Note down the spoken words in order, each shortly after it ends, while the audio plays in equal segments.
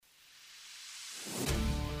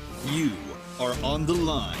You are on the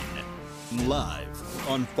line, live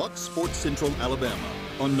on Fox Sports Central Alabama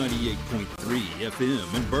on 98.3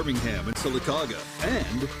 FM in Birmingham and Sylacauga,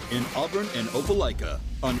 and in Auburn and Opelika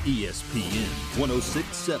on ESPN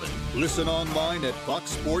 106.7. Listen online at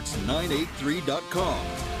foxsports983.com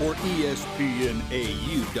or espnau.com.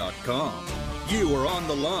 You are on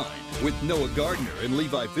the line with Noah Gardner and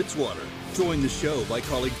Levi Fitzwater. Join the show by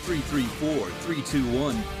calling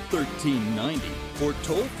 334-321-1390 or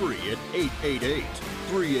toll free at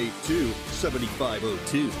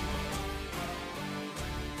 888-382-7502.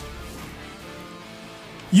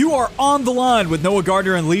 You are on the line with Noah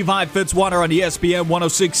Gardner and Levi Fitzwater on ESPN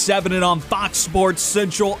 106.7 and on Fox Sports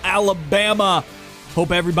Central Alabama.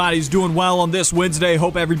 Hope everybody's doing well on this Wednesday.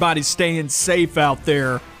 Hope everybody's staying safe out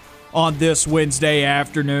there on this Wednesday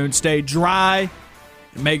afternoon. Stay dry.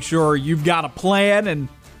 Make sure you've got a plan and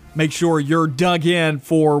make sure you're dug in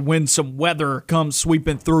for when some weather comes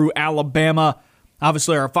sweeping through Alabama.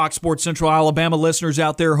 Obviously, our Fox Sports Central Alabama listeners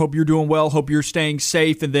out there, hope you're doing well, hope you're staying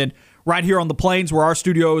safe. And then right here on the plains where our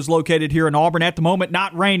studio is located here in Auburn, at the moment,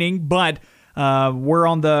 not raining, but we're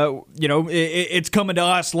on the, it's coming to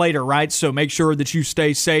us later, right? So make sure that you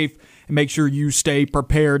stay safe and make sure you stay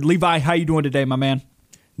prepared. Levi, how you doing today, my man?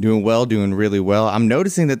 Doing well, doing really well. I'm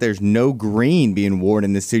noticing that there's no green being worn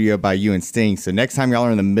in the studio by you and Sting. So next time y'all are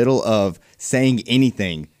in the middle of saying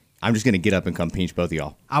anything, I'm just going to get up and come pinch both of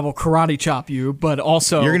y'all. I will karate chop you, but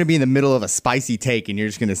also... You're going to be in the middle of a spicy take, and you're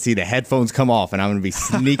just going to see the headphones come off, and I'm going to be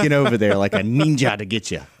sneaking over there like a ninja to get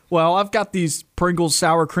you. Well, I've got these Pringles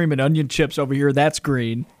sour cream and onion chips over here. That's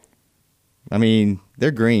green. I mean, they're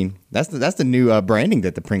green. That's the new branding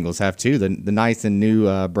that the Pringles have, too, the nice and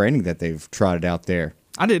new branding that they've trotted out there.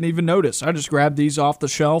 I didn't even notice. I just grabbed these off the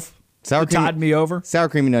shelf. Tied me over. Sour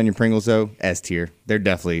cream and onion Pringles, though, S tier. They're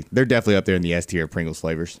definitely up there in the S tier of Pringles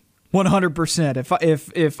flavors.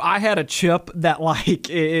 100%. If I had a chip that like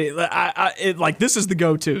this is the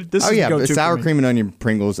go-to. This is the go-to. Sour cream and onion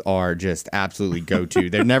Pringles are just absolutely go-to.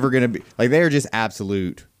 They're never gonna be they're just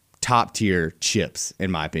absolute top tier chips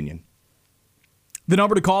in my opinion. The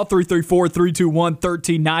number to call,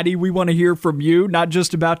 334-321-1390. We want to hear from you, not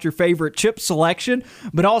just about your favorite chip selection,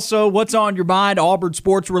 but also what's on your mind, Auburn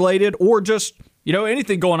sports related, or just,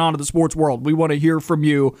 anything going on in the sports world. We want to hear from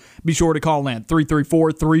you. Be sure to call in,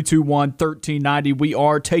 334-321-1390. We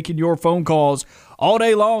are taking your phone calls all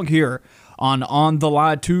day long here on the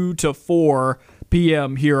line 2 to 4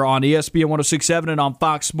 p.m. here on ESPN 106.7 and on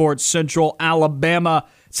Fox Sports Central Alabama.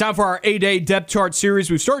 It's time for our 8-day depth chart series.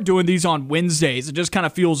 We've started doing these on Wednesdays. It just kind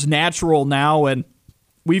of feels natural now, and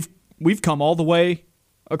we've come all the way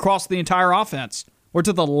across the entire offense. We're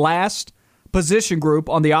to the last position group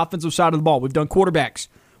on the offensive side of the ball. We've done quarterbacks.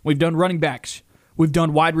 We've done running backs. We've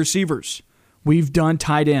done wide receivers. We've done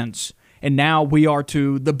tight ends. And now we are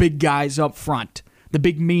to the big guys up front, the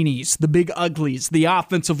big meanies, the big uglies, the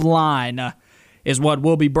offensive line. Is what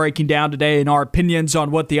we'll be breaking down today in our opinions on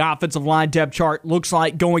what the offensive line depth chart looks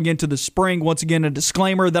like going into the spring. Once again, a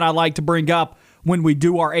disclaimer that I like to bring up when we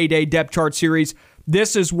do our 8-day depth chart series.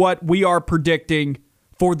 This is what we are predicting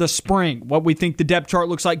for the spring, what we think the depth chart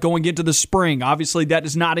looks like going into the spring. Obviously, that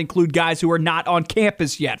does not include guys who are not on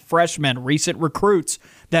campus yet, freshmen, recent recruits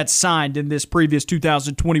that signed in this previous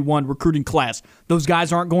 2021 recruiting class. Those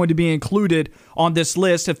guys aren't going to be included on this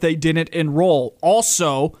list if they didn't enroll.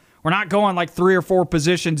 Also, we're not going like 3 or 4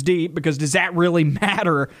 positions deep because does that really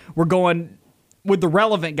matter? We're going with the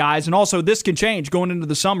relevant guys. And also this can change going into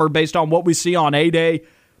the summer based on what we see on A-Day.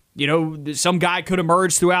 Some guy could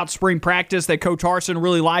emerge throughout spring practice that Coach Harsin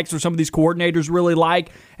really likes or some of these coordinators really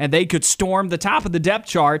like, and they could storm the top of the depth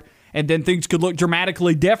chart, and then things could look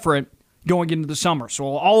dramatically different going into the summer. So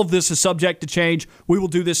all of this is subject to change. We will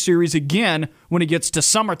do this series again when it gets to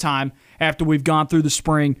summertime after we've gone through the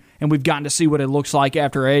spring and we've gotten to see what it looks like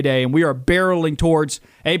after A-Day. And we are barreling towards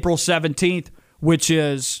April 17th, which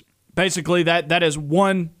is basically that is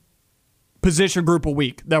one position group a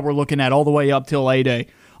week that we're looking at all the way up till A-Day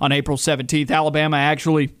on April 17th. Alabama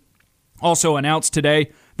actually also announced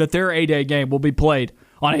today that their A-Day game will be played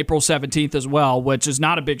on April 17th as well, which is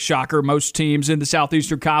not a big shocker. Most teams in the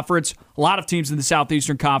Southeastern Conference, a lot of teams in the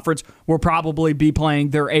Southeastern Conference will probably be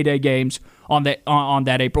playing their A-Day games on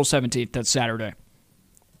that April 17th, that's Saturday.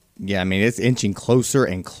 Yeah, I mean, it's inching closer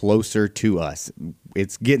and closer to us.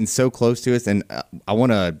 It's getting so close to us, and I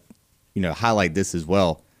want to, highlight this as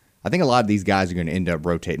well. I think a lot of these guys are going to end up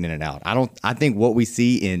rotating in and out. I think what we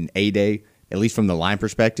see in A-Day, at least from the line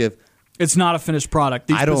perspective, It's not a finished product.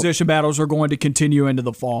 These position battles are going to continue into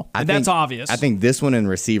the fall. That's obvious. I think this one and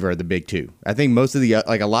receiver are the big two. I think most of the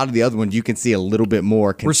a lot of the other ones you can see a little bit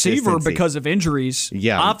more consistency. Receiver because of injuries.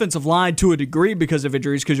 Yeah. Offensive line to a degree because of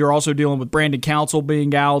injuries, because you're also dealing with Brandon Council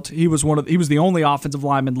being out. He was the only offensive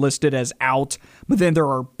lineman listed as out. But then there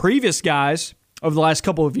are previous guys over the last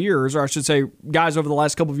couple of years, or I should say guys over the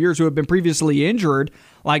last couple of years who have been previously injured,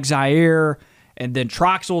 like Zaire. And then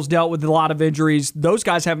Troxell's dealt with a lot of injuries. Those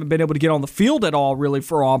guys haven't been able to get on the field at all, really,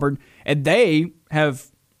 for Auburn. And they have,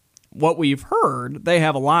 what we've heard, they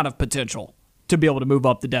have a lot of potential to be able to move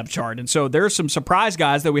up the depth chart. And so there's some surprise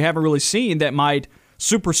guys that we haven't really seen that might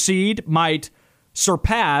supersede, might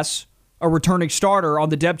surpass a returning starter on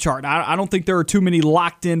the depth chart. I don't think there are too many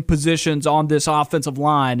locked-in positions on this offensive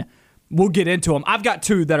line. We'll get into them. I've got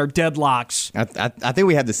two that are deadlocks. I think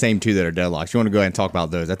we have the same two that are deadlocks. You want to go ahead and talk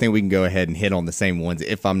about those? I think we can go ahead and hit on the same ones,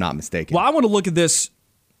 if I'm not mistaken. Well, I want to look at this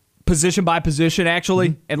position by position,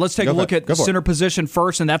 actually, and let's take a look at the center position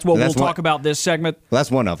first, and that's what we'll talk about this segment. Well,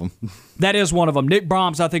 that's one of them. That is one of them. Nick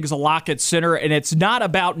Brahms, I think, is a lock at center, and it's not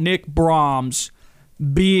about Nick Brahms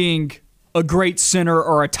being a great center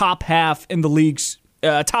or a top half in the league's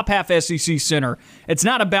top half SEC center. It's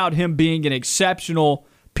not about him being an exceptional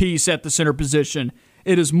piece at the center position.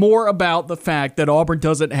 It is more about the fact that Auburn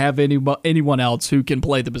doesn't have anyone else who can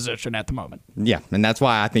play the position at the moment. Yeah, and that's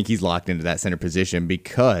why I think he's locked into that center position,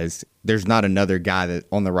 because there's not another guy that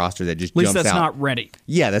on the roster that just jumps out. At least that's not ready.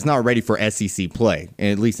 Yeah, that's not ready for SEC play.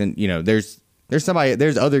 And at least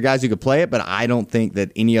there's other guys who could play it, but I don't think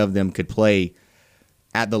that any of them could play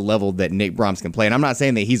at the level that Nick Brahms can play. And I'm not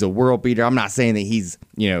saying that he's a world beater. I'm not saying that he's,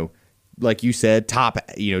 like you said, top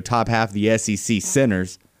half of the SEC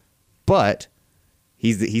centers, but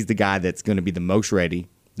he's the guy that's going to be the most ready,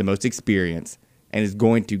 the most experienced, and is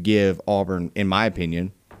going to give Auburn, in my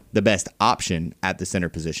opinion, the best option at the center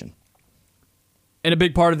position. And a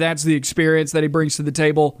big part of that's the experience that he brings to the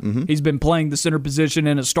table. Mm-hmm. He's been playing the center position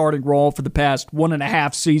in a starting role for the past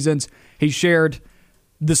 1.5 seasons. He shared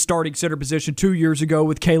the starting center position 2 years ago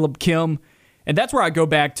with Caleb Kim. And that's where I go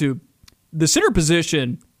back to. The center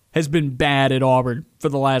position has been bad at Auburn for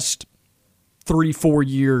the last 3-4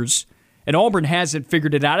 years. And Auburn hasn't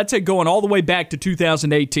figured it out. I'd say going all the way back to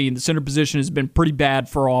 2018, the center position has been pretty bad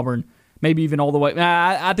for Auburn. Maybe even all the way.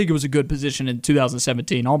 I think it was a good position in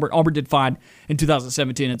 2017. Auburn did fine in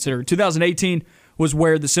 2017 at center. 2018 was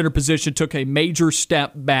where the center position took a major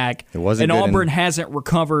step back. It wasn't and good Auburn hasn't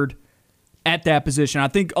recovered at that position. I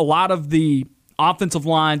think a lot of the offensive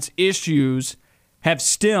line's issues have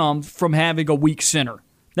stemmed from having a weak center.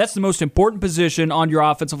 That's the most important position on your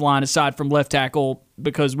offensive line aside from left tackle,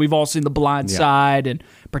 because we've all seen the blind side and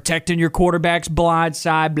protecting your quarterback's blind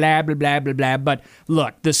side, blah, blah, blah, blah, blah. But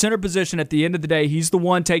look, the center position at the end of the day, he's the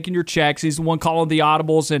one taking your checks. He's the one calling the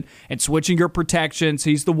audibles and switching your protections.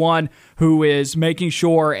 He's the one who is making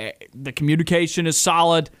sure the communication is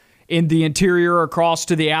solid in the interior across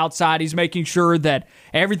to the outside. He's making sure that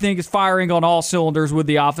everything is firing on all cylinders with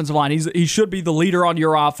the offensive line. He should be the leader on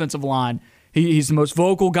your offensive line. He's the most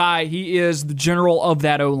vocal guy. He is the general of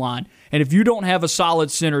that O-line. And if you don't have a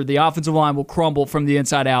solid center, the offensive line will crumble from the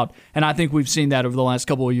inside out. And I think we've seen that over the last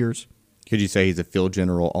couple of years. Could you say he's a field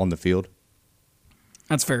general on the field?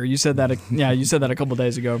 That's fair. You said that. You said that a couple of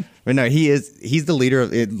days ago. But no, he's the leader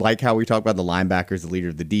of it, like how we talk about the linebackers, the leader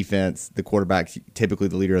of the defense, the quarterback, typically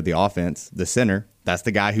the leader of the offense, the center. That's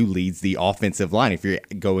the guy who leads the offensive line. If you're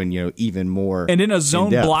going, even more. And in a zone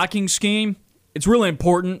blocking scheme, it's really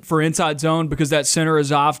important for inside zone because that center is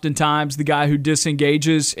oftentimes the guy who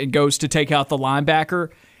disengages and goes to take out the linebacker.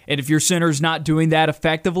 And if your center's not doing that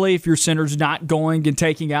effectively, if your center's not going and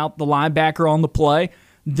taking out the linebacker on the play,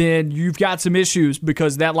 then you've got some issues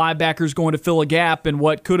because that linebacker is going to fill a gap, and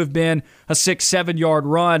what could have been a 6-7 yard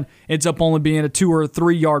run ends up only being a 2 or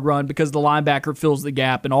 3 yard run because the linebacker fills the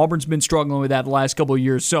gap. And Auburn's been struggling with that the last couple of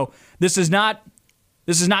years. So this is not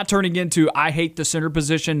turning into I hate the center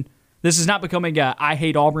position. This is not becoming a I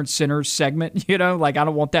hate Auburn center segment, I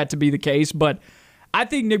don't want that to be the case. But I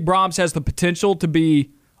think Nick Brahms has the potential to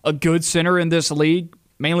be a good center in this league,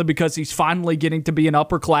 mainly because he's finally getting to be an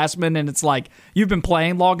upperclassman. And it's like, you've been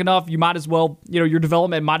playing long enough, you might as well, your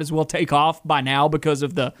development might as well take off by now because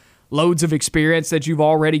of the loads of experience that you've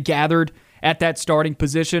already gathered at that starting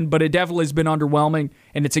position. But it definitely has been underwhelming,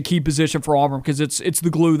 and it's a key position for Auburn because it's the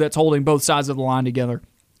glue that's holding both sides of the line together.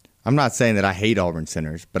 I'm not saying that I hate Auburn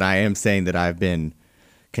centers, but I am saying that I've been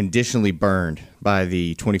conditionally burned by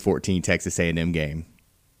the 2014 Texas A&M game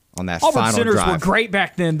on that Auburn final centers drive. were great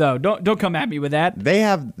back then, though. Don't come at me with that.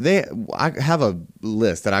 I have a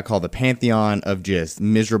list that I call the pantheon of just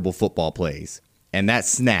miserable football plays. And that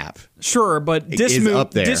snap. Sure, but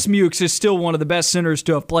Dismukes is still one of the best centers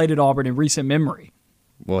to have played at Auburn in recent memory.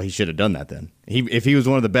 Well, he should have done that then. If he was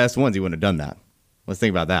one of the best ones, he wouldn't have done that. Let's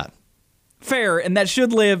think about that. Fair, and that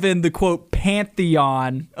should live in the quote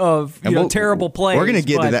pantheon of terrible plays. We're gonna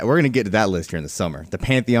get to that. We're gonna get to that list here in the summer. The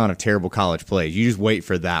pantheon of terrible college plays. You just wait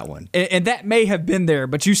for that one. And that may have been there,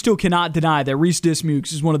 but you still cannot deny that Reese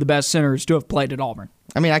Dismukes is one of the best centers to have played at Auburn.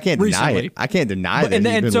 I mean, I can't deny it. I can't deny that.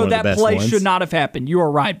 And so that play should not have happened. You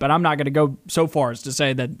are right, but I'm not going to go so far as to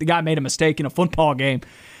say that the guy made a mistake in a football game.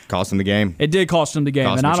 Cost him the game. It did cost him the game,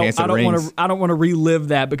 and I don't want to relive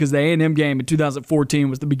that because the A&M game in 2014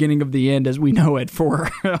 was the beginning of the end as we know it for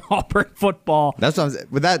Auburn football. That's what I'm saying.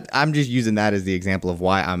 With that, I'm just using that as the example of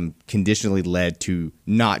why I'm conditionally led to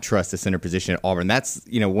not trust the center position at Auburn. That's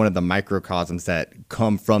one of the microcosms that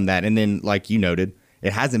come from that, and then like you noted,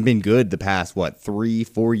 it hasn't been good the past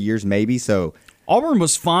 3-4 years maybe. So Auburn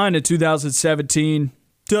was fine in 2017.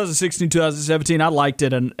 2016, 2017, I liked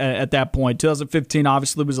it at that point. 2015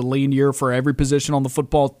 obviously was a lean year for every position on the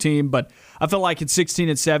football team, but I felt like in 16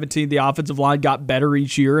 and 17, the offensive line got better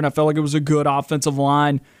each year, and I felt like it was a good offensive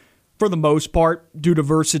line for the most part due to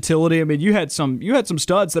versatility. I mean, you had some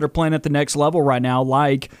studs that are playing at the next level right now,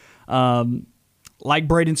 like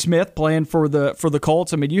Braden Smith playing for the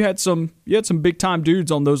Colts. I mean, you had some big time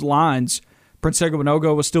dudes on those lines. Prince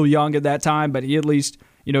Egwinogo was still young at that time, but he at least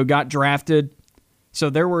got drafted. So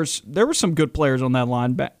there were some good players on that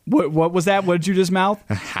line. What was that? What did you just mouth?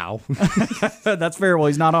 How? That's fair. Well,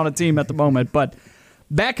 he's not on a team at the moment. But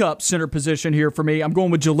backup center position here for me, I'm going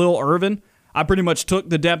with Jalil Irvin. I pretty much took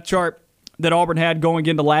the depth chart that Auburn had going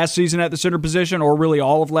into last season at the center position, or really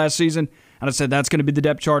all of last season, and I said that's going to be the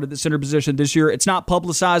depth chart at the center position this year. It's not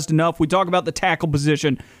publicized enough. We talk about the tackle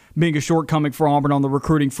position being a shortcoming for Auburn on the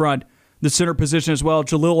recruiting front. The center position as well.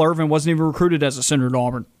 Jalil Irvin wasn't even recruited as a center at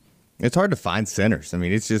Auburn. It's hard to find centers. I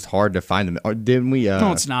mean, it's just hard to find them. Or didn't we?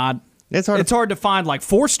 No, it's not. It's hard to find like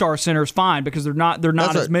 4-star centers. Fine, because they're not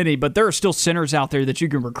as many, but there are still centers out there that you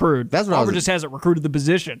can recruit. Auburn just hasn't recruited the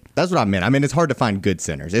position. That's what I meant. I mean, it's hard to find good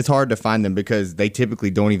centers. It's hard to find them because they typically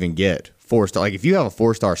don't even get 4-star. Like if you have a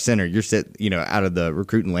 4-star center, you're out of the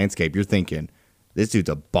recruiting landscape, you're thinking this dude's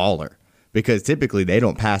a baller because typically they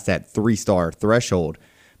don't pass that 3-star threshold.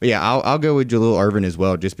 But yeah, I'll go with Jalil Irvin as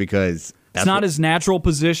well, just because. It's not his natural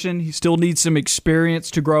position. He still needs some experience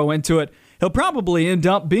to grow into it. He'll probably end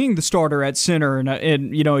up being the starter at center in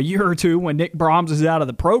a year or two when Nick Brahms is out of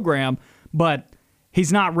the program, but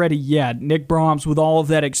he's not ready yet. Nick Brahms, with all of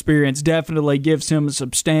that experience, definitely gives him a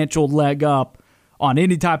substantial leg up on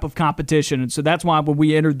any type of competition. And so that's why when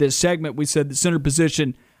we entered this segment, we said the center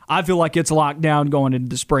position, I feel like it's locked down going into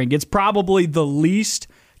the spring. It's probably the least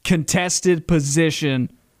contested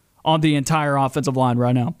position on the entire offensive line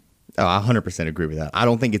right now. Oh, I 100% agree with that. I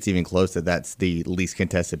don't think it's even close that that's the least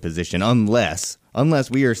contested position unless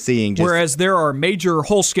we are seeing just... Whereas there are major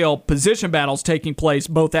whole-scale position battles taking place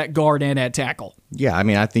both at guard and at tackle. Yeah, I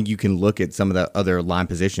mean, I think you can look at some of the other line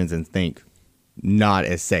positions and think not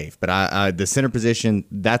as safe. But the center position,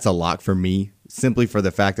 that's a lock for me, simply for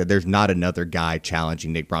the fact that there's not another guy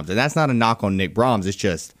challenging Nick Brahms. And that's not a knock on Nick Brahms. It's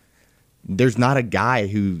just there's not a guy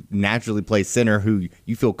who naturally plays center who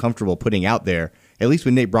you feel comfortable putting out there. At least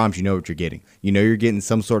with Nick Brahms, you know what you're getting. You know you're getting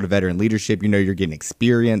some sort of veteran leadership. You know you're getting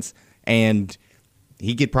experience. And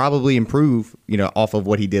he could probably improve, off of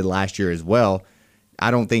what he did last year as well.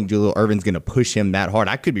 I don't think Jalil Irvin's going to push him that hard.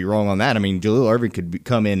 I could be wrong on that. I mean, Jalil Irvin could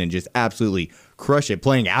come in and just absolutely crush it.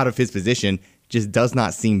 Playing out of his position just does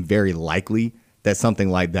not seem very likely that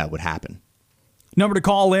something like that would happen. Number to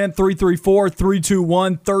call in,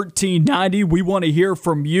 334-321-1390. We want to hear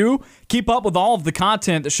from you. Keep up with all of the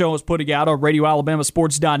content the show is putting out on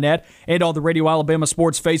RadioAlabamaSports.net and on the Radio Alabama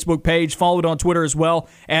Sports Facebook page. Follow it on Twitter as well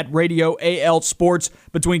at Radio AL Sports.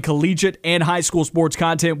 Between collegiate and high school sports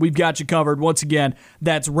content, we've got you covered. Once again,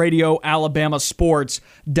 that's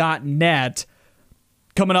RadioAlabamaSports.net.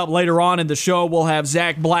 Coming up later on in the show, we'll have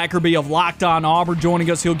Zach Blackerby of Locked On Auburn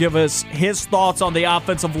joining us. He'll give us his thoughts on the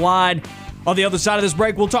offensive line. On the other side of this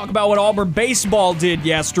break, we'll talk about what Auburn baseball did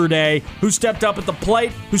yesterday, who stepped up at the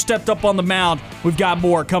plate, who stepped up on the mound. We've got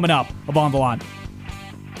more coming up On the Line.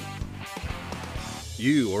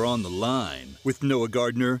 You are on the line with Noah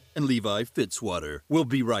Gardner and Levi Fitzwater. We'll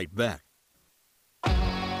be right back.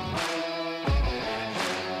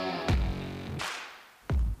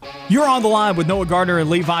 You're on the line with Noah Gardner and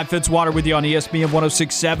Levi Fitzwater with you on ESPN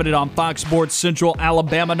 106.7 and on Fox Sports Central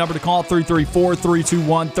Alabama. Number to call,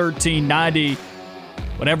 334-321-1390.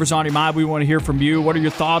 Whatever's on your mind, we want to hear from you. What are your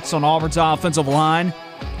thoughts on Auburn's offensive line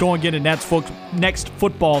going into next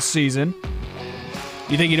football season? Do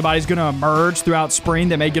you think anybody's going to emerge throughout spring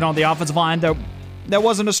that may get on the offensive line that that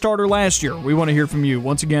wasn't a starter last year? We want to hear from you.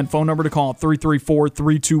 Once again, phone number to call,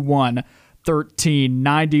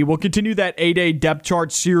 334-321-1390. We'll continue that 8A depth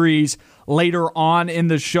chart series later on in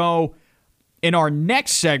the show. In our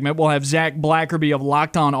next segment, we'll have Zach Blackerby of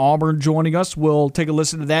Locked On Auburn joining us. We'll take a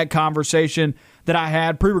listen to that conversation that I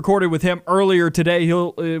had pre-recorded with him earlier today.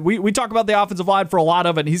 We talk about the offensive line for a lot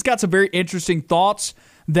of it. He's got some very interesting thoughts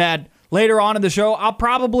that later on in the show, I'll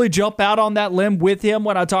probably jump out on that limb with him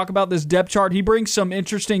when I talk about this depth chart. He brings some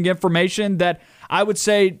interesting information that I would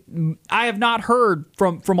say I have not heard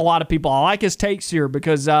from a lot of people. I like his takes here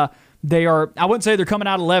because they are, I wouldn't say they're coming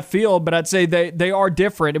out of left field, but I'd say they are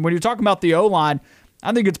different. And when you're talking about the O-line,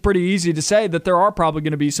 I think it's pretty easy to say that there are probably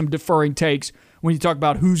going to be some deferring takes when you talk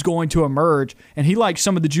about who's going to emerge. And he likes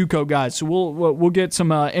some of the JUCO guys. So we'll get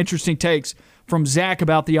some interesting takes from Zach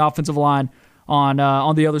about the offensive line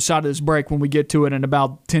on the other side of this break when we get to it in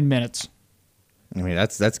about 10 minutes. I mean,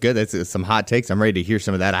 that's good. That's some hot takes. I'm ready to hear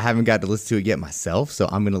some of that. I haven't got to listen to it yet myself, so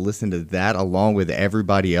I'm going to listen to that along with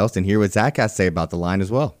everybody else and hear what Zach has to say about the line as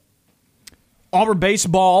well. Auburn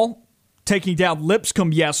baseball taking down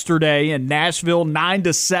Lipscomb yesterday in Nashville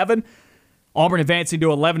 9-7. Auburn advancing to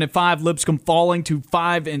 11-5. Lipscomb falling to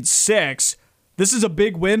 5-6. This is a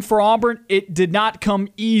big win for Auburn. It did not come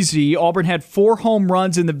easy. Auburn had 4 home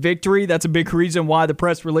runs in the victory. That's a big reason why the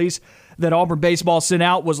press release that Auburn baseball sent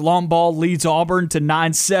out was long ball leads Auburn to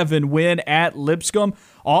 9-7 win at Lipscomb.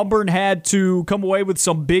 Auburn had to come away with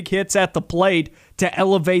some big hits at the plate to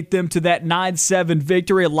elevate them to that 9-7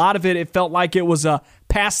 victory. A lot of it felt like it was a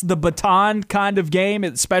pass the baton kind of game,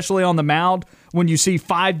 especially on the mound when you see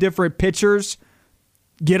 5 different pitchers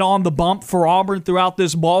get on the bump for Auburn throughout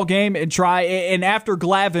this ball game and try. And after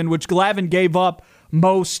Glavine, which Glavine gave up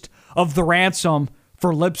most of the ransom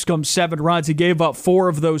for Lipscomb, 7 runs. He gave up 4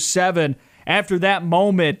 of those 7. After that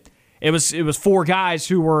moment, it was 4 guys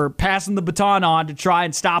who were passing the baton on to try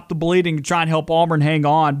and stop the bleeding and try and help Auburn hang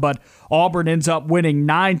on. But Auburn ends up winning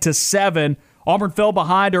 9-7. Auburn fell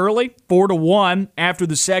behind early, 4-1. After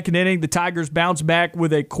the second inning, the Tigers bounced back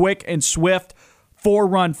with a quick and swift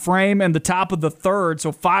 4-run frame in the top of the third.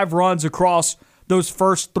 So 5 runs across those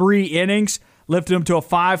first 3 innings lifted them to a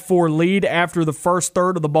 5-4 lead after the first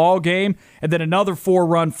third of the ball game. And then another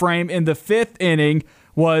 4-run frame in the 5th inning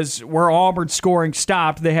was where Auburn's scoring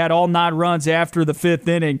stopped. They had all 9 runs after the 5th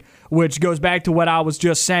inning, which goes back to what I was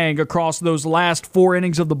just saying. Across those last 4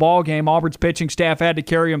 innings of the ball game, Auburn's pitching staff had to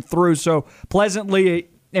carry them through. So pleasantly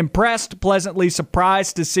impressed, pleasantly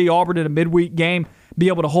surprised to see Auburn in a midweek game be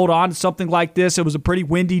able to hold on to something like this. It was a pretty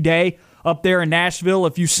windy day up there in Nashville.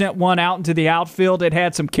 If you sent one out into the outfield, it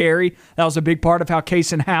had some carry. That was a big part of how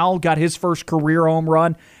Kason Howell got his first career home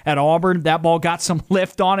run at Auburn. That ball got some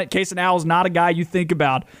lift on it. Kason Howell's not a guy you think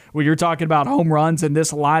about when you're talking about home runs in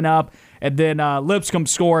this lineup. And then Lipscomb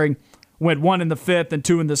scoring went 1 in the 5th and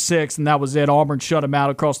 2 in the 6th, and that was it. Auburn shut him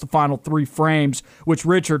out across the final 3 frames, which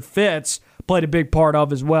Richard Fitz played a big part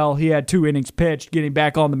of as well. He had 2 innings pitched, getting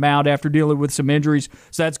back on the mound after dealing with some injuries.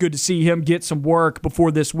 So that's good to see him get some work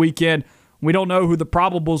before this weekend. We don't know who the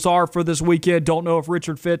probables are for this weekend. Don't know if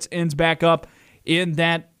Richard Fitz ends back up in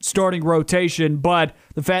that starting rotation. But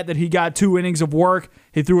the fact that he got 2 innings of work,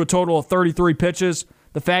 he threw a total of 33 pitches.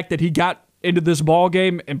 The fact that he got into this ball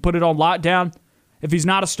game and put it on lockdown, if he's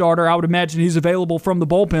not a starter, I would imagine he's available from the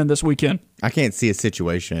bullpen this weekend. I can't see a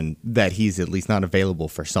situation that he's at least not available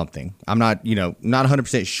for something. I'm not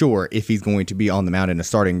 100% sure if he's going to be on the mound in a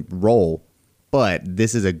starting role, but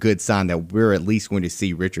this is a good sign that we're at least going to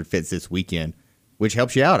see Richard Fitz this weekend, which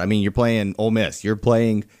helps you out. I mean, you're playing Ole Miss. You're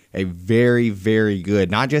playing a very, very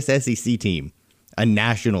good, not just SEC team, a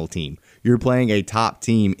national team. You're playing a top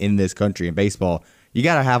team in this country in baseball. You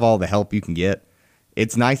got to have all the help you can get.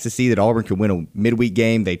 It's nice to see that Auburn can win a midweek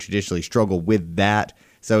game. They traditionally struggle with that.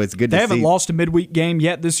 So it's good to see. They haven't lost a midweek game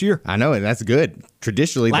yet this year. I know, and that's good.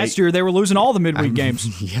 Traditionally, last year they were losing all the midweek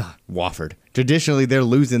games. Yeah, Wofford. Traditionally, they're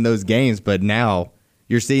losing those games, but now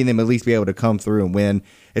you're seeing them at least be able to come through and win.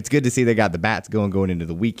 It's good to see they got the bats going into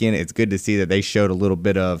the weekend. It's good to see that they showed a little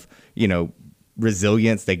bit of,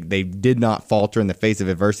 resilience. They did not falter in the face of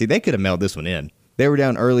adversity. They could have mailed this one in. They were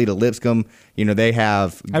down early to Lipscomb. They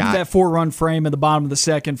have after that 4-run frame in the bottom of the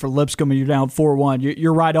second for Lipscomb, and you're down 4-1.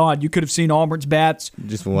 You're right on. You could have seen Auburn's bats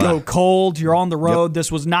just go cold. You're on the road. Yep.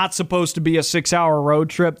 This was not supposed to be a 6-hour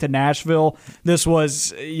road trip to Nashville. This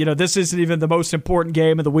was, this isn't even the most important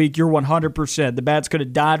game of the week. You're 100%. The bats could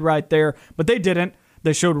have died right there, but they didn't.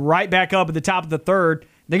 They showed right back up at the top of the third.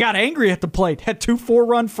 They got angry at the plate. Had 2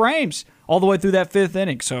 4-run frames all the way through that 5th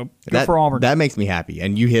inning. So good for Auburn. That makes me happy,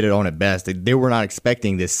 and you hit it on it best. They were not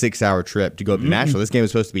expecting this 6-hour trip to go up to Nashville. This game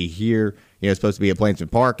was supposed to be here, supposed to be at Plainsman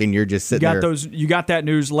Park, and you're just sitting there. You got that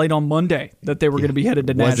news late on Monday that they were going to be headed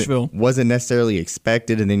to Nashville. Wasn't necessarily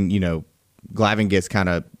expected, and then Glavine gets kind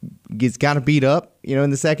of beat up. In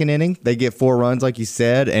the second inning, they get 4 runs, like you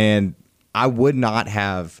said, and I would not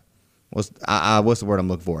have. What's the word I'm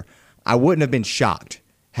looking for? I wouldn't have been shocked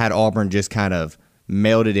had Auburn just kind of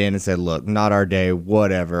mailed it in and said, "Look, not our day.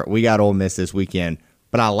 Whatever. We got Ole Miss this weekend."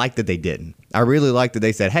 But I like that they didn't. I really like that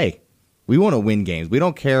they said, "Hey, we want to win games. We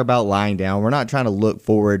don't care about lying down. We're not trying to look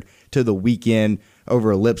forward to the weekend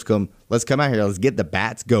over Lipscomb. Let's come out here. Let's get the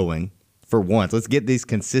bats going for once. Let's get these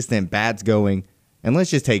consistent bats going, and let's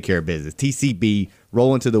just take care of business. TCB,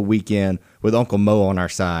 roll into the weekend with Uncle Mo on our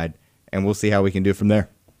side, and we'll see how we can do from there."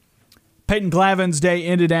 Peyton Glavine's day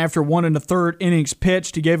ended after 1 1/3 innings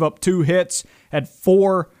pitched. He gave up 2 hits, had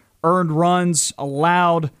 4 earned runs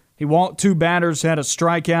allowed. He walked 2 batters, had a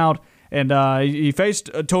strikeout, and he faced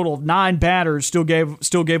a total of 9 batters. Still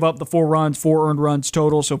gave up the 4 runs, 4 earned runs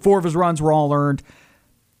total. So 4 of his runs were all earned.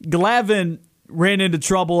 Glavine ran into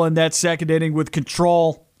trouble in that second inning with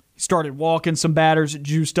control. He started walking some batters,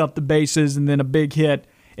 juiced up the bases, and then a big hit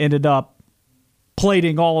ended up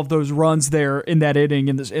plating all of those runs there in that inning,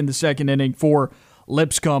 in the second inning for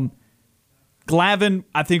Lipscomb. Glavine,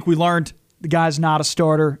 I think we learned the guy's not a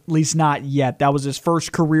starter, at least not yet. That was his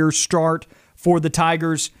first career start for the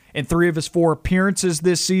Tigers. In 3 of his 4 appearances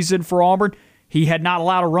this season for Auburn, he had not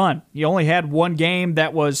allowed a run. He only had 1 game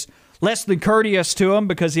that was less than courteous to him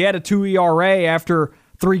because he had a 2 ERA after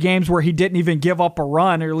 3 games where he didn't even give up a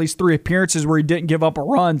run, or at least 3 appearances where he didn't give up a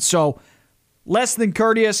run. So less than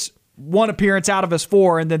courteous, 1 appearance out of his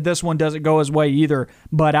 4, and then this one doesn't go his way either.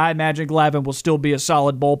 But I imagine Glavine will still be a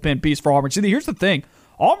solid bullpen piece for Auburn. See, here's the thing.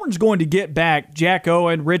 Auburn's going to get back Jack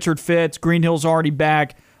Owen, Richard Fitz, Greenhill's already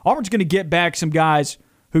back. Auburn's going to get back some guys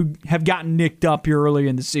who have gotten nicked up here early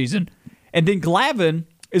in the season. And then Glavine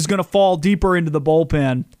is going to fall deeper into the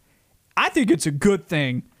bullpen. I think it's a good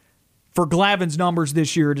thing for Glavine's numbers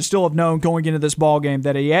this year to still have known going into this ballgame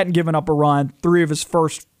that he hadn't given up a run 3 of his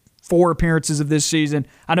first 4 appearances of this season.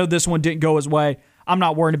 I know this one didn't go his way. I'm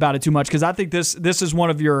not worried about it too much because I think this is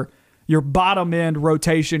one of your bottom-end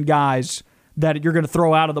rotation guys that you're going to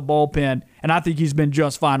throw out of the bullpen, and I think he's been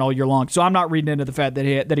just fine all year long. So I'm not reading into the fact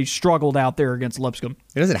that he struggled out there against Lipscomb.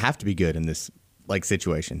 It doesn't have to be good in this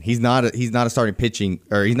situation. He's not a starting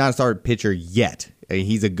pitcher yet.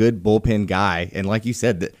 He's a good bullpen guy, and like you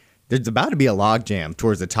said, there's about to be a logjam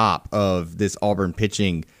towards the top of this Auburn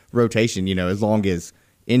pitching rotation. As long as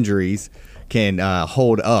injuries can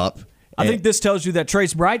hold up. I think this tells you that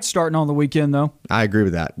Trace Bright's starting on the weekend, though. I agree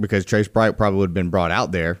with that because Trace Bright probably would have been brought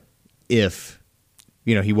out there if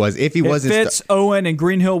he wasn't. Fitz, Owen, and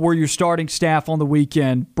Greenhill were your starting staff on the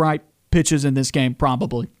weekend. Bright pitches in this game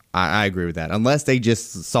probably. I agree with that. Unless they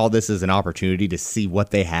just saw this as an opportunity to see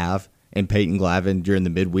what they have in Peyton Glavine during the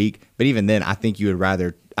midweek. But even then, I think you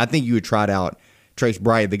would trot out Trace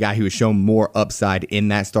Bright, the guy who has shown more upside in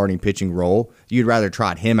that starting pitching role. You'd rather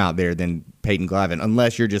trot him out there than Peyton Glavine,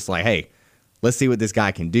 unless you're just like, hey, let's see what this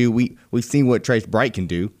guy can do. We've seen what Trace Bright can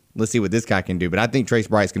do. Let's see what this guy can do. But I think Trace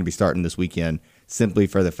Bright's going to be starting this weekend simply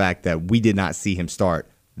for the fact that we did not see him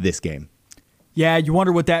start this game. Yeah, you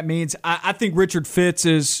wonder what that means. I think Richard Fitz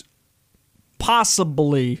is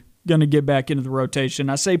possibly going to get back into the rotation.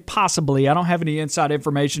 I say possibly. I don't have any inside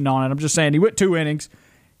information on it. I'm just saying he went 2 innings.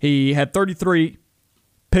 He had 33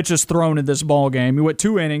 pitches thrown in this ball game. He went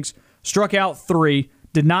 2 innings, struck out 3,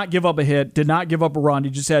 did not give up a hit, did not give up a run. He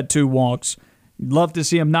just had 2 walks. You'd love to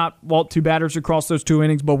see him not walk 2 batters across those 2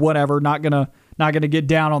 innings, but whatever. Not gonna get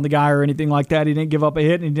down on the guy or anything like that. He didn't give up a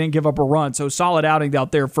hit and he didn't give up a run. So solid outing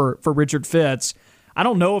out there for Richard Fitz. I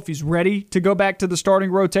don't know if he's ready to go back to the starting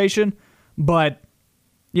rotation, but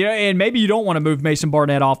and maybe you don't want to move Mason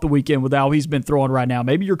Barnett off the weekend with how he's been throwing right now.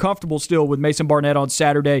 Maybe you're comfortable still with Mason Barnett on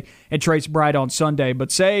Saturday and Trace Bright on Sunday.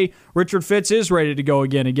 But say Richard Fitz is ready to go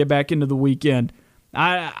again and get back into the weekend.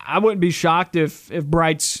 I wouldn't be shocked if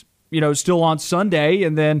Bright's still on Sunday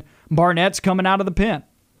and then Barnett's coming out of the pen.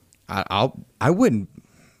 I wouldn't.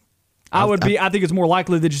 I think it's more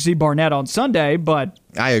likely that you see Barnett on Sunday, but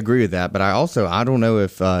I agree with that. But I don't know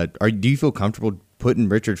if do you feel comfortable putting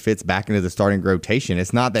Richard Fitz back into the starting rotation?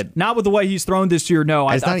 It's not with the way he's thrown this year. No,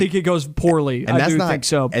 I think it goes poorly. I do think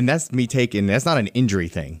so. And that's me that's not an injury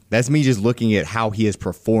thing. That's me just looking at how he has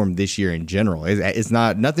performed this year in general. It's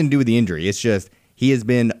not nothing to do with the injury. It's just he has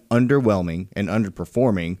been underwhelming and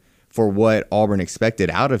underperforming for what Auburn expected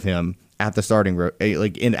out of him at the starting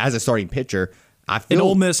as a starting pitcher. I feel and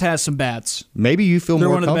Ole Miss has some bats. Maybe you feel They're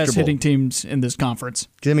more comfortable. They're one of the best hitting comfortable. teams in this conference.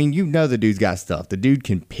 The dude's got stuff. The dude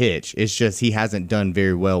can pitch. It's just he hasn't done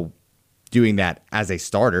very well doing that as a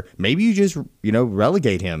starter. Maybe you just,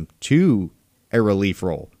 relegate him to a relief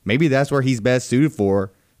role. Maybe that's where he's best suited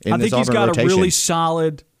for in this Auburn rotation. I think he's got a really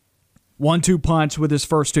solid 1-2 punch with his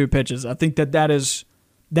first 2 pitches. I think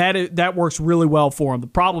that works really well for him. The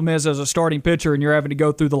problem is, as a starting pitcher and you're having to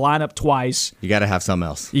go through the lineup twice, you got to have something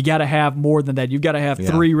else. You got to have more than that. You've got to have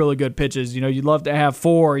 3 really good pitches. You'd love to have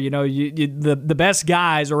 4. The best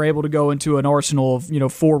guys are able to go into an arsenal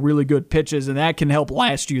of 4 really good pitches, and that can help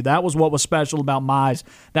last you. That was what was special about Mize.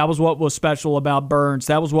 That was what was special about Burns.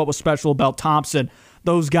 That was what was special about Thompson.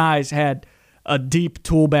 Those guys had a deep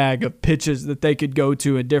tool bag of pitches that they could go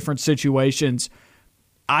to in different situations.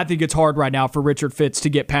 I think it's hard right now for Richard Fitz to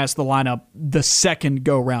get past the lineup the second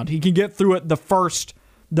go round. He can get through it the first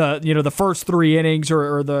 3 innings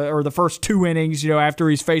or the first 2 innings, after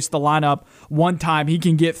he's faced the lineup one time. He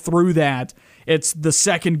can get through that. It's the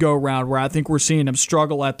second go round where I think we're seeing him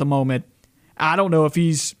struggle at the moment. I don't know if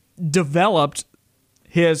he's developed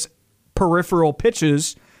his peripheral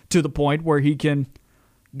pitches to the point where he can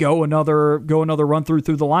go another run through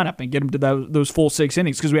the lineup and get him to those full 6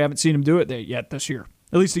 innings, because we haven't seen him do it yet this year.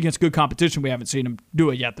 At least against good competition, we haven't seen him do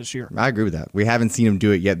it yet this year. I agree with that. We haven't seen him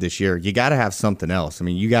do it yet this year. You got to have something else. I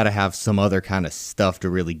mean, you got to have some other kind of stuff to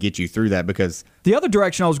really get you through that, because the other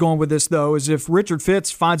direction I was going with this, though, is if Richard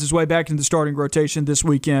Fitz finds his way back into the starting rotation this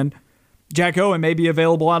weekend, Jack Owen may be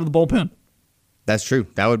available out of the bullpen. That's true.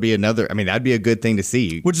 That would be that'd be a good thing to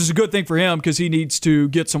see. Which is a good thing for him, because he needs to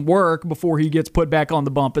get some work before he gets put back on the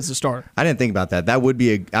bump as a starter. I didn't think about that. That would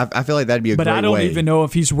be I feel like that'd be a great way. But I don't even know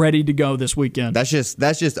if he's ready to go this weekend. That's just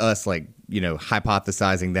us,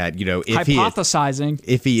 hypothesizing that,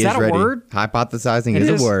 if he is that ready. A word? Hypothesizing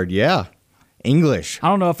is a word, yeah. English. I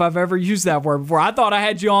don't know if I've ever used that word before. I thought I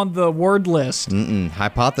had you on the word list.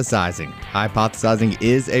 Hypothesizing. Hypothesizing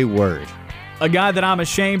is a word. A guy that I'm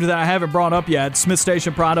ashamed that I haven't brought up yet, Smith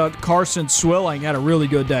Station product Carson Swilling, had a really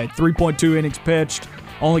good day. 3.2 innings pitched,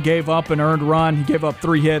 only gave up an earned run. He gave up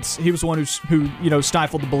 3 hits. He was the one who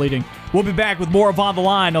stifled the bleeding. We'll be back with more of On the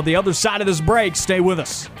Line on the other side of this break. Stay with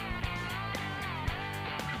us.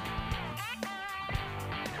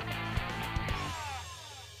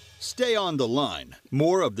 Stay on the line.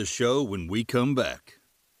 More of the show when we come back.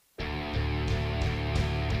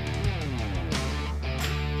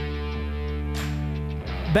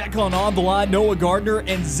 Back on the Line, Noah Gardner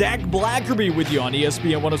and Zach Blackerby with you on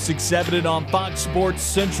ESPN 106.7 and on Fox Sports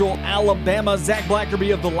Central Alabama. Zach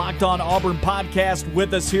Blackerby of the Locked On Auburn podcast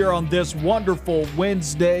with us here on this wonderful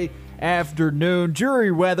Wednesday afternoon.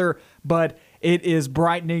 Dreary weather, but it is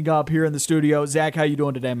brightening up here in the studio. Zach, how you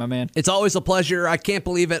doing today, my man? It's always a pleasure. I can't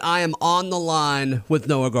believe it. I am on the line with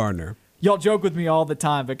Noah Gardner. Y'all joke with me all the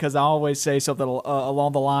time because I always say something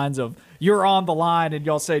along the lines of, you're on the line, and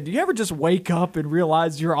y'all say, do you ever just wake up and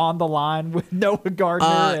realize you're on the line with Noah Gardner?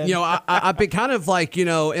 I've been kind of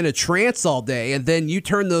in a trance all day, and then you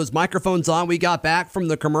turn those microphones on. We got back from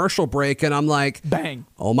the commercial break, and I'm like, bang.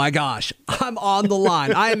 Oh my gosh, I'm on the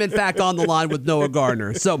line. I am, in fact, on the line with Noah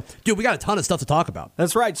Gardner. So, dude, we got a ton of stuff to talk about.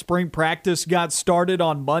 That's right. Spring practice got started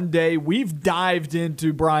on Monday. We've dived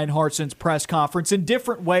into Brian Harsin's press conference in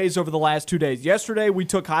different ways over the last 2 days. Yesterday, we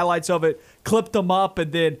took highlights of it, clipped them up,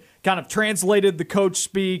 and then kind of translated the coach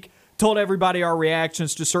speak, told everybody our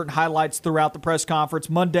reactions to certain highlights throughout the press conference.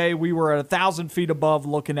 Monday, we were at 1,000 feet above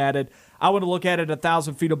looking at it. I want to look at it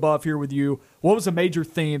 1,000 feet above here with you. What was a major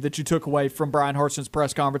theme that you took away from Brian Harsin's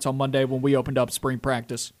press conference on Monday when we opened up spring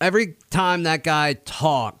practice? Every time that guy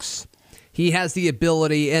talks, he has the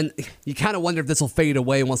ability, and you kind of wonder if this will fade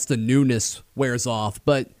away once the newness wears off,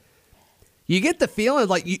 but you get the feeling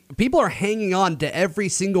like people are hanging on to every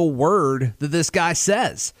single word that this guy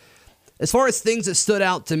says. As far as things that stood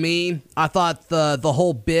out to me, I thought the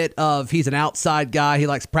whole bit of he's an outside guy. He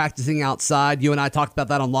likes practicing outside. You and I talked about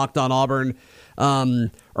that on Locked On Auburn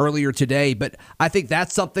earlier today. But I think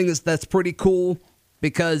that's something that's pretty cool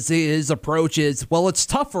because his approach is, well, it's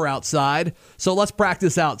tougher outside, so let's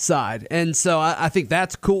practice outside. And so I think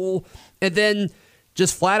that's cool. And then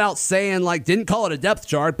just flat out saying, didn't call it a depth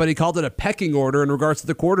chart, but he called it a pecking order in regards to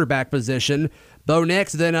the quarterback position. Bo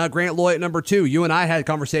Nix, then Grant Loy at number 2. You and I had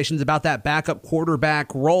conversations about that backup quarterback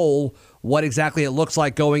role, what exactly it looks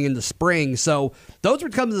like going into spring. So those were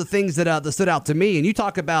some of the things that stood out to me. And you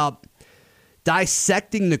talk about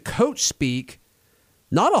dissecting the coach speak.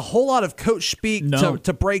 Not a whole lot of coach speak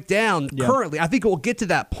to break down currently. I think we'll get to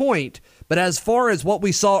that point. But as far as what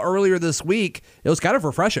we saw earlier this week, it was kind of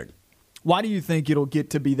refreshing. Why do you think it'll get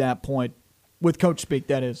to be that point with coach speak,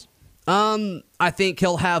 that is? I think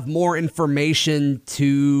he'll have more information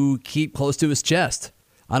to keep close to his chest.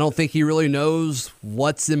 I don't think he really knows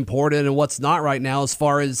what's important and what's not right now as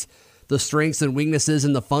far as the strengths and weaknesses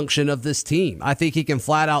and the function of this team. I think he can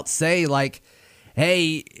flat out say, like,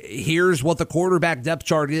 hey, here's what the quarterback depth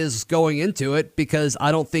chart is going into it, because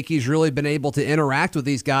I don't think he's really been able to interact with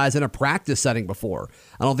these guys in a practice setting before.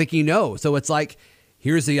 I don't think he knows. So it's like,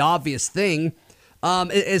 here's the obvious thing.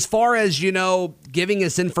 As far as, giving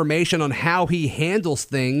us information on how he handles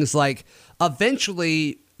things, like,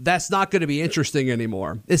 eventually that's not going to be interesting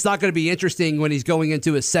anymore. It's not going to be interesting when he's going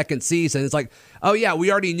into his second season. It's like, oh yeah,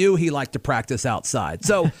 we already knew he liked to practice outside.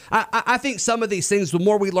 So I think some of these things, the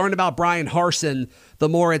more we learn about Brian Harsin, the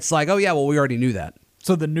more it's like, oh yeah, well, we already knew that.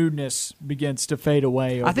 So the newness begins to fade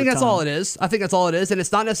away over I think that's time. all it is. I think that's all it is. And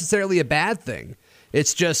it's not necessarily a bad thing.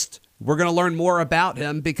 It's just, we're going to learn more about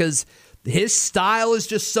him because his style is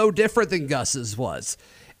just so different than Gus's was.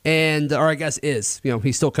 Or I guess is,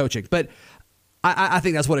 he's still coaching. But I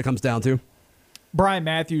think that's what it comes down to. Brian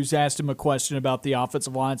Matthews asked him a question about the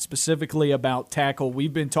offensive line, specifically about tackle.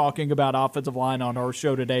 We've been talking about offensive line on our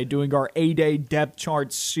show today, doing our 8-day depth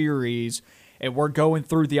chart series, and we're going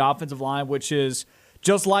through the offensive line, which is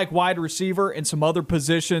just like wide receiver and some other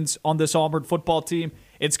positions on this Auburn football team.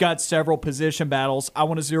 It's got several position battles. I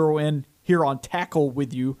want to zero in here on tackle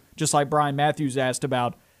with you, just like Brian Matthews asked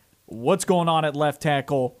about what's going on at left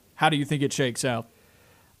tackle. How do you think it shakes out?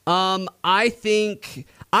 I think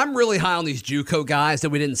I'm really high on these JUCO guys that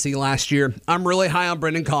we didn't see last year. I'm really high on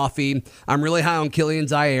Brendan Coffey. I'm really high on Killian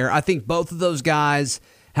Zaire. I think both of those guys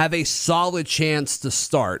have a solid chance to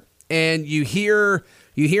start. And you hear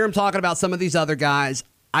him talking about some of these other guys.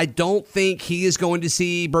 I don't think he is going to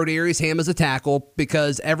see Broderius Ham as a tackle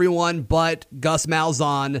because everyone but Gus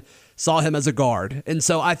Malzahn saw him as a guard. And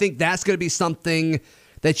so I think that's going to be something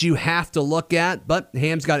that you have to look at, but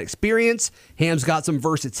Ham's got experience. Ham's got some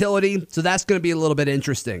versatility, so that's going to be a little bit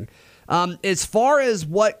interesting. As far as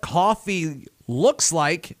what Coffey looks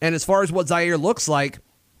like, and as far as what Zaire looks like,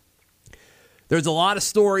 there's a lot of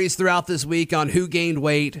stories throughout this week on who gained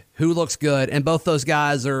weight, who looks good, and both those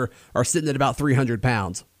guys are sitting at about 300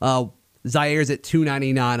 pounds. Zaire's at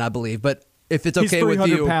 299, I believe, but if it's okay with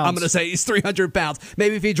you, pounds. I'm going to say he's 300 pounds.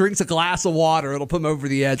 Maybe if he drinks a glass of water, it'll put him over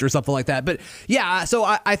the edge or something like that. But yeah, so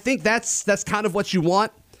I think that's kind of what you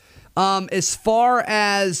want. As far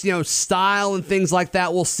as, style and things like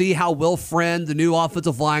that, we'll see how Will Friend, the new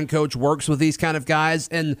offensive line coach, works with these kind of guys.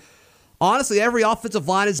 And honestly, every offensive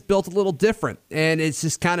line is built a little different. And it's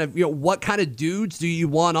just kind of, what kind of dudes do you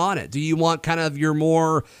want on it? Do you want kind of your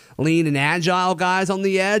more lean and agile guys on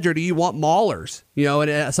the edge, or do you want maulers?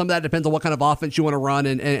 And some of that depends on what kind of offense you want to run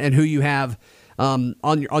and who you have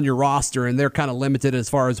on your roster. And they're kind of limited as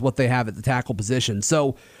far as what they have at the tackle position.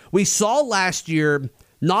 So we saw last year,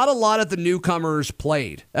 not a lot of the newcomers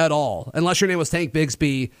played at all, unless your name was Tank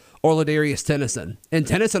Bigsby or Ladarius Tennyson. And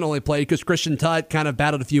Tennyson only played because Christian Tutt kind of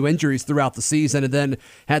battled a few injuries throughout the season and then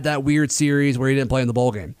had that weird series where he didn't play in the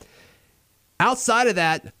bowl game. Outside of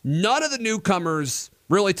that, none of the newcomers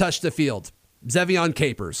really touched the field. Zevion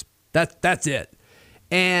Capers. That's it.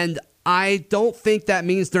 And I don't think that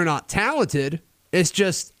means they're not talented. It's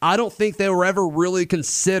just I don't think they were ever really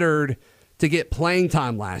considered to get playing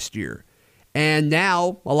time last year. And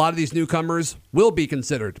now a lot of these newcomers will be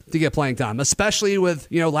considered to get playing time, especially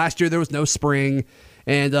with, last year there was no spring.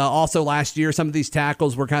 And also last year, some of these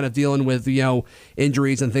tackles were kind of dealing with,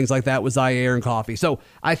 injuries and things like that with Zaire and Coffey. So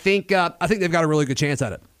I think they've got a really good chance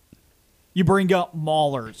at it. You bring up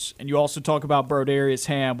maulers, and you also talk about Broderius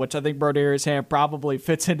Ham, which I think Broderius Ham probably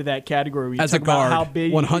fits into that category. As a guard, how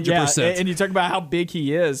big, 100%. Yeah, and you talk about how big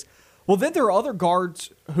he is. Well, then there are other guards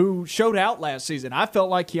who showed out last season. I felt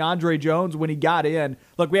like Keandre Jones, when he got in,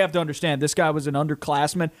 look, we have to understand, this guy was an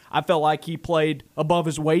underclassman. I felt like he played above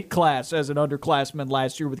his weight class as an underclassman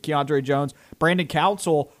last year with Keandre Jones. Brandon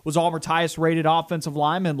Council was Auburn's highest-rated offensive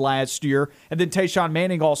lineman last year. And then Tayshawn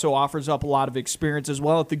Manning also offers up a lot of experience as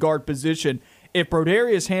well at the guard position. If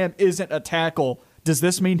Broderius Ham isn't a tackle, does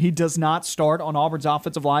this mean he does not start on Auburn's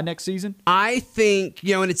offensive line next season? I think,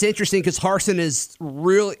 and it's interesting because Harsin is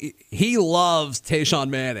really, he loves Tayshawn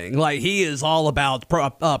Manning. Like, he is all about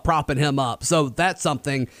propping him up. So that's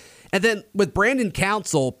something. And then with Brandon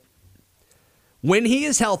Council, when he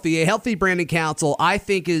is healthy, a healthy Brandon Council, I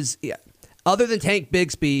think is, other than Tank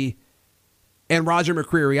Bigsby and Roger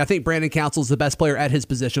McCreary, I think Brandon Council is the best player at his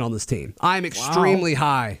position on this team. I'm extremely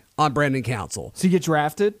high on Brandon Council. Does he get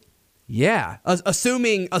drafted? Yeah,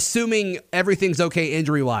 assuming everything's okay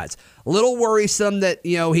injury-wise. A little worrisome that,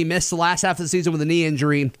 he missed the last half of the season with a knee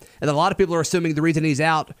injury, and a lot of people are assuming the reason he's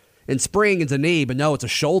out in spring is a knee, but no, it's a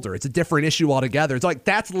shoulder. It's a different issue altogether. It's like,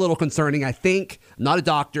 that's a little concerning, I think. I'm not a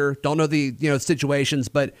doctor, don't know the situations,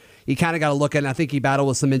 but you kind of got to look at it. I think he battled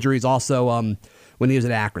with some injuries also when he was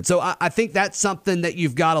at Akron. So I think that's something that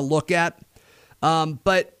you've got to look at.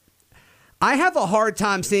 But I have a hard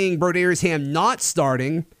time seeing Broderius Ham not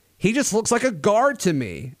starting. He just looks like a guard to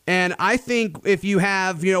me. And I think if you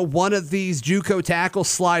have, one of these JUCO tackles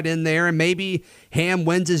slide in there and maybe Ham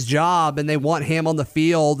wins his job and they want Ham on the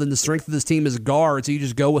field and the strength of this team is guard, so you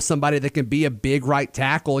just go with somebody that can be a big right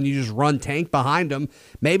tackle and you just run tank behind him,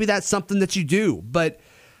 maybe that's something that you do. But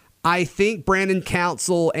I think Brandon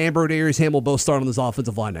Council and Broderius Ham will both start on this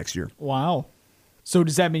offensive line next year. Wow. So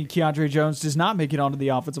does that mean Keandre Jones does not make it onto the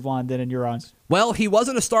offensive line then in your eyes? Well, he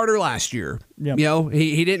wasn't a starter last year. Yep.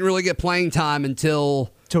 He didn't really get playing time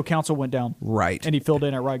until Council went down. Right. And he filled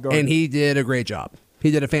in at right guard. And he did a great job.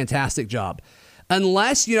 He did a fantastic job.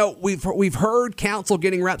 Unless, we've heard Council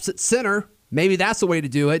getting reps at center. Maybe that's the way to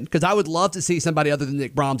do it, because I would love to see somebody other than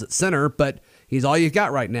Nick Brahms at center, but he's all you've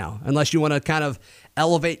got right now, unless you want to kind of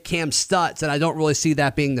elevate Cam Stutz, and I don't really see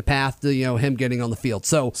that being the path to him getting on the field.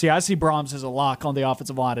 So, see, I see Brahms as a lock on the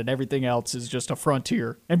offensive line, and everything else is just a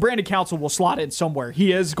frontier. And Brandon Council will slot in somewhere.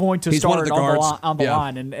 He is going to start on the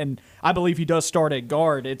line, and I believe he does start at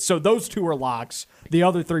guard. So those two are locks. The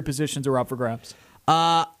other three positions are up for grabs.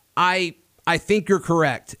 I think you're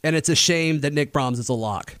correct, and it's a shame that Nick Brahms is a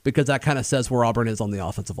lock, because that kind of says where Auburn is on the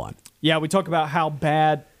offensive line. Yeah, we talk about how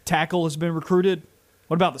bad tackle has been recruited.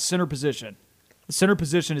 What about the center position? The center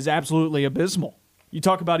position is absolutely abysmal. You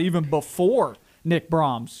talk about even before Nick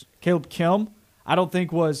Brahms. Caleb Kim, I don't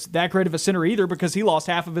think was that great of a center either, because he lost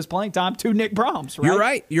half of his playing time to Nick Brahms,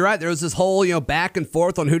 right? You're right. There was this whole back and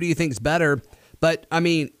forth on who do you think's better. But, I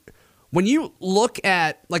mean, when you look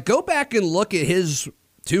at, go back and look at his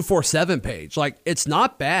 247 page. It's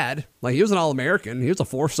not bad. He was an All-American. He was a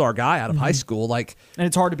 4-star guy out of high school. And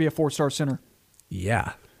it's hard to be a 4-star center.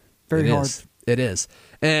 Yeah. Very hard. It is.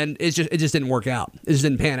 And it just didn't work out. It just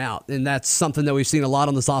didn't pan out. And that's something that we've seen a lot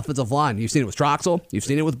on this offensive line. You've seen it with Troxel. You've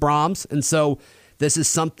seen it with Brahms. And so this is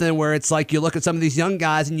something where it's you look at some of these young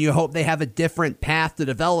guys and you hope they have a different path to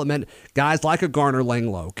development. Guys like a Garner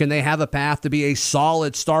Langlow, can they have a path to be a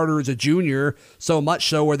solid starter as a junior, so much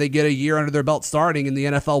so where they get a year under their belt starting and the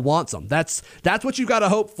NFL wants them? That's what you got to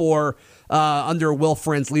hope for under Will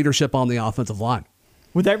Friend's leadership on the offensive line.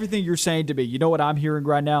 With everything you're saying to me, you know what I'm hearing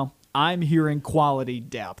right now? I'm hearing quality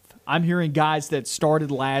depth. I'm hearing guys that started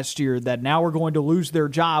last year that now are going to lose their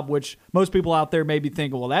job, which most people out there may be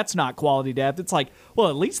thinking, well, that's not quality depth. It's well,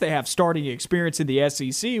 at least they have starting experience in the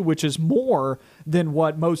SEC, which is more than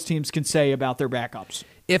what most teams can say about their backups.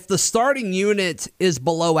 If the starting unit is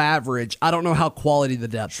below average, I don't know how quality the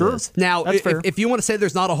depth is. Now, if you want to say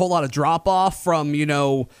there's not a whole lot of drop-off from,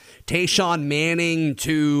 Tayshawn Manning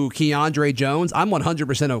to Keandre Jones, I'm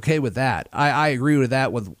 100% okay with that. I agree with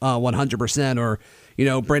that with 100%. Or,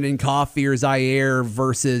 Brendan Coffey or Zaire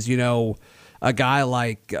versus, a guy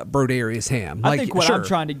like Broderius Ham. I think what I'm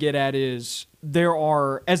trying to get at is there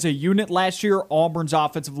are, as a unit last year, Auburn's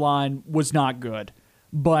offensive line was not good.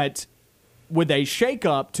 But with a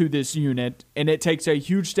shakeup to this unit, and it takes a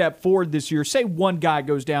huge step forward this year, say one guy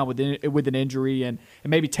goes down with an injury, and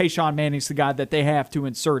maybe Tayshawn Manning's the guy that they have to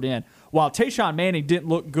insert in. While Tayshawn Manning didn't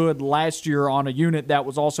look good last year on a unit that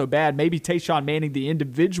was also bad, maybe Tayshawn Manning, the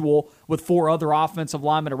individual, with 4 other offensive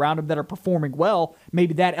linemen around him that are performing well,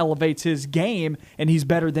 maybe that elevates his game, and he's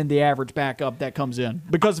better than the average backup that comes in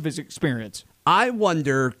because of his experience. I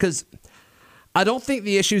wonder, because I don't think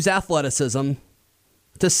the issue is athleticism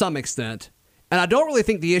to some extent. And I don't really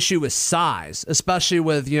think the issue is size, especially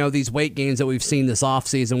with these weight gains that we've seen this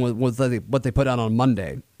offseason with what they put out on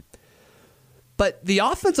Monday. But the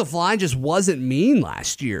offensive line just wasn't mean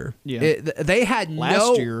last year. Yeah. They had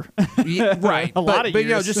last year. Right. A lot of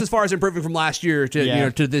years. Just as far as improving from last year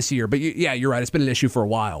to to this year. But you're right. It's been an issue for a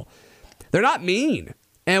while. They're not mean.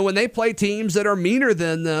 And when they play teams that are meaner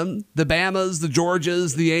than them, the Bamas, the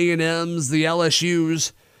Georgias, the A&Ms, the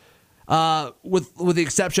LSUs, with the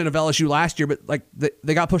exception of LSU last year, but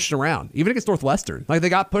they got pushed around, even against Northwestern. They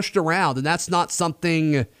got pushed around, and that's not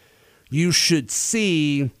something you should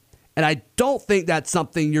see. And I don't think that's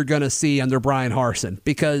something you're going to see under Brian Harsin,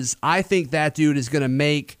 because I think that dude is going to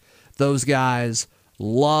make those guys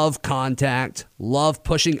love contact, love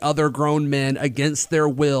pushing other grown men against their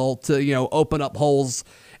will to open up holes.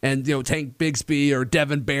 And Tank Bigsby or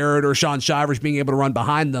Devin Barrett or Sean Shivers being able to run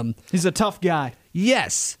behind them. He's a tough guy.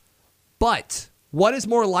 Yes. But what is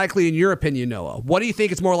more likely, in your opinion, Noah? What do you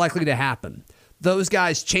think is more likely to happen? Those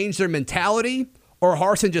guys change their mentality, or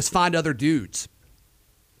Harsin just find other dudes?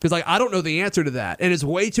 Because I don't know the answer to that. And it's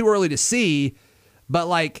way too early to see. But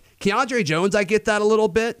Keandre Jones, I get that a little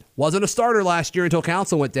bit. Wasn't a starter last year until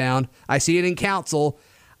Council went down. I see it in Council.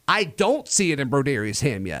 I don't see it in Broderius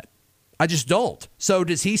Ham yet. I just don't. So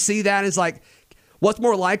does he see that as What's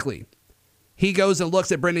more likely? He goes and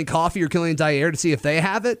looks at Brendan Coffey or Killian Dyer to see if they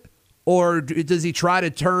have it? Or does he try to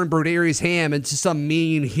turn Broderius Ham into some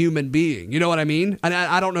mean human being? You know what I mean? And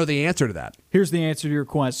I don't know the answer to that. Here's the answer to your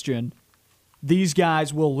question. These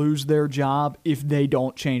guys will lose their job if they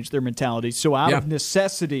don't change their mentality. So out of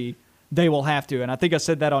necessity, they will have to. And I think I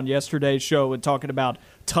said that on yesterday's show and talking about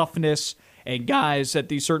toughness and guys at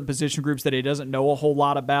these certain position groups that he doesn't know a whole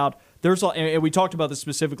lot about. And we talked about this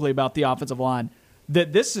specifically about the offensive line,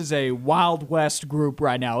 that this is a Wild West group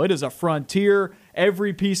right now. It is a frontier.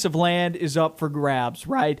 Every piece of land is up for grabs,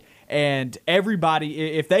 right? And everybody,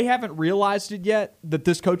 if they haven't realized it yet, that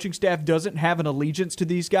this coaching staff doesn't have an allegiance to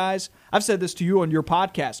these guys, I've said this to you on your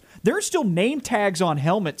podcast, there are still name tags on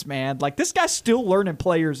helmets, man. Like, this guy's still learning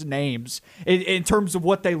players' names in terms of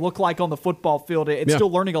what they look like on the football field. It's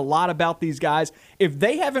still learning a lot about these guys. If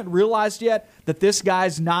they haven't realized yet that this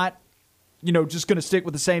guy's not, just going to stick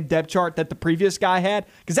with the same depth chart that the previous guy had,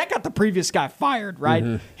 because that got the previous guy fired, right?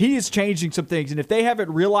 Mm-hmm. He is changing some things, and if they haven't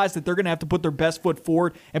realized that they're going to have to put their best foot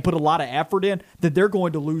forward and put a lot of effort in, then they're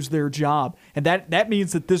going to lose their job. And that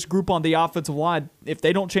means that this group on the offensive line, if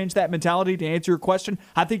they don't change that mentality, to answer your question,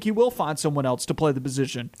 I think he will find someone else to play the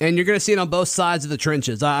position. And you're going to see it on both sides of the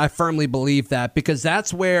trenches. I firmly believe that, because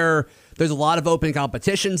that's where there's a lot of open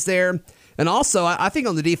competitions there. And also, I think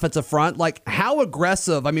on the defensive front, like, how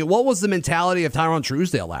aggressive, what was the mentality of Tyrone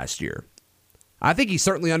Truesdale last year? I think he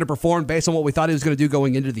certainly underperformed based on what we thought he was going to do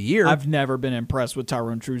going into the year. I've never been impressed with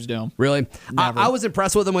Tyrone Truesdale. Really? I was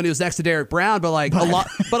impressed with him when he was next to Derek Brown, but a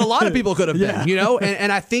lot of people could have been,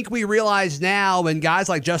 And I think we realize now, and guys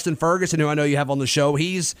like Justin Ferguson, who I know you have on the show,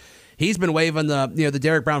 he's been waving the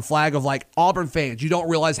Derek Brown flag of, like, Auburn fans. You don't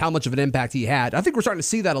realize how much of an impact he had. I think we're starting to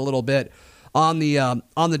see that a little bit on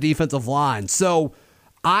the defensive line. So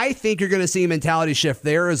I think you're going to see a mentality shift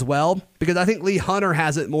there as well, because I think Lee Hunter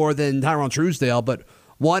has it more than Tyrone Truesdale, but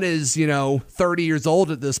one is, 30 years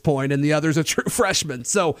old at this point, and the other's a true freshman.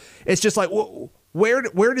 So it's just like, where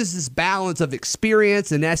does this balance of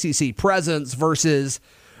experience and SEC presence versus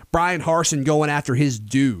Brian Harsin going after his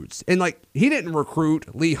dudes? And, like, he didn't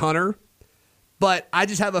recruit Lee Hunter, but I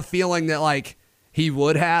just have a feeling that, like, he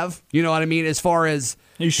would have, you know what I mean, as far as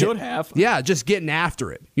he should have. Yeah, just getting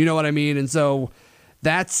after it. You know what I mean? And so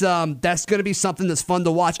that's going to be something that's fun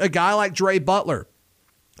to watch. A guy like Dre Butler,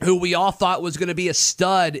 who we all thought was going to be a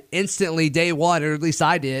stud instantly day one, or at least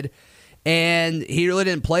I did, and he really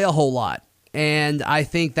didn't play a whole lot. And I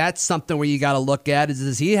think that's something where you got to look at is,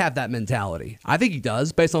 does he have that mentality? I think he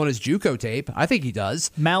does, based on his JUCO tape. I think he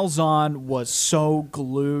does. Malzahn was so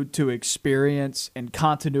glued to experience and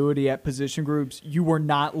continuity at position groups, you were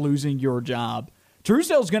not losing your job.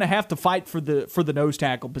 Truesdale's going to have to fight for the nose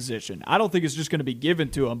tackle position. I don't think it's just going to be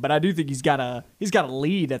given to him, but I do think he's got a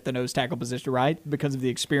lead at the nose tackle position, right? Because of the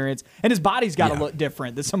experience. And his body's got to look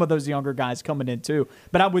different than some of those younger guys coming in too.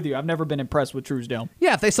 But I'm with you. I've never been impressed with Truesdale.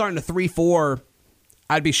 Yeah, if they start in a 3-4,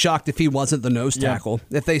 I'd be shocked if he wasn't the nose tackle.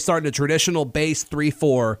 If they start in a traditional base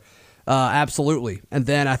 3-4, absolutely. And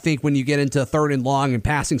then I think when you get into third and long and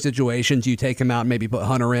passing situations, you take him out and maybe put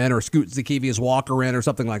Hunter in or scoot Zacchaeus Walker in or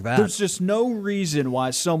something like that. There's just no reason why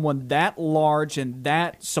someone that large and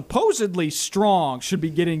that supposedly strong should be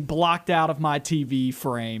getting blocked out of my TV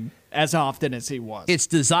frame as often as he was. It's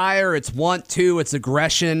desire, it's want to, it's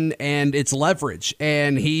aggression, and it's leverage.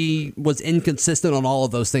 And he was inconsistent on all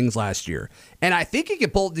of those things last year. And I think he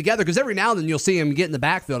can pull it together, because every now and then you'll see him get in the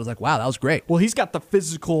backfield. It's like, wow, that was great. Well, he's got the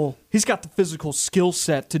physical skill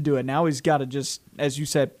set to do it. Now he's got to just, as you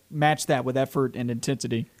said, match that with effort and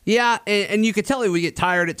intensity. Yeah, and you could tell he would get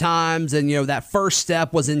tired at times, and that first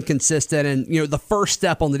step was inconsistent, and the first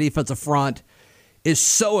step on the defensive front is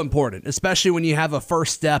so important, especially when you have a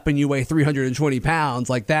first step and you weigh 320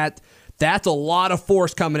 pounds. Like that's a lot of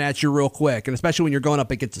force coming at you real quick. And especially when you're going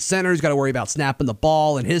up against the center, he's got to worry about snapping the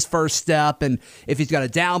ball and his first step, and if he's got to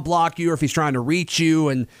down block you or if he's trying to reach you.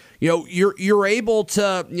 And you're able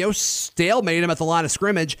to stalemate him at the line of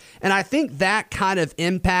scrimmage. And I think that kind of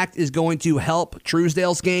impact is going to help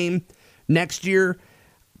Truesdale's game next year,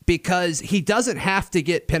 because he doesn't have to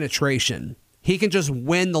get penetration. He can just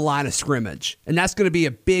win the line of scrimmage. And that's going to be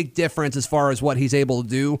a big difference as far as what he's able to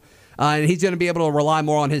do. And he's going to be able to rely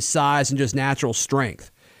more on his size and just natural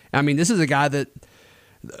strength. I mean, this is a guy that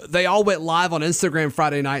they all went live on Instagram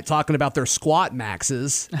Friday night talking about their squat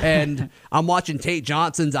maxes. And I'm watching Tate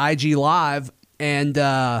Johnson's IG Live, and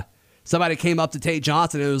somebody came up to Tate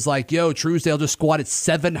Johnson and it was like, yo, Truesdale just squatted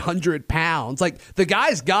 700 pounds. Like, the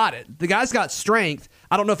guy's got it. The guy's got strength.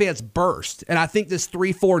 I don't know if he has burst. And I think this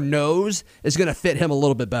 3-4 nose is going to fit him a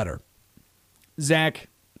little bit better. Zach,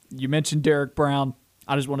 you mentioned Derek Brown.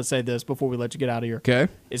 I just want to say this before we let you get out of here. Okay.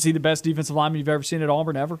 Is he the best defensive lineman you've ever seen at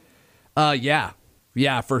Auburn ever? Yeah.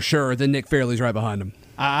 Yeah, for sure. Then Nick Fairley's right behind him.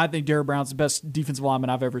 I think Derek Brown's the best defensive lineman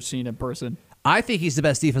I've ever seen in person. I think he's the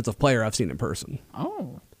best defensive player I've seen in person.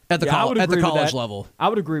 Oh. At the college level. I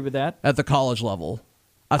would agree with that. At the college level.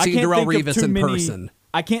 I've seen Darrelle Revis in person.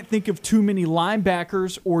 I can't think of too many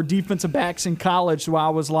linebackers or defensive backs in college, so I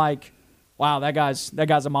was like, wow, that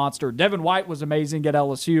guy's a monster. Devin White was amazing at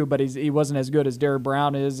LSU, but he wasn't as good as Derek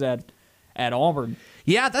Brown is at Auburn.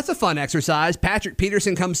 Yeah, that's a fun exercise. Patrick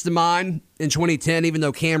Peterson comes to mind in 2010, even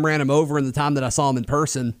though Cam ran him over in the time that I saw him in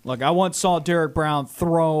person. Look, I once saw Derek Brown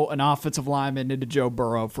throw an offensive lineman into Joe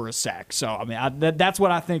Burrow for a sack. So, I mean, that's what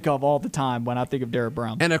I think of all the time when I think of Derek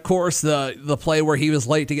Brown. And, of course, the play where he was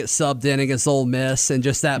late to get subbed in against Ole Miss and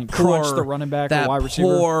just that crunched the running back or wide receiver.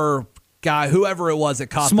 Poor guy, whoever it was that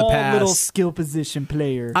caught the pass. Small little skill position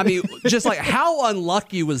player. I mean, just like how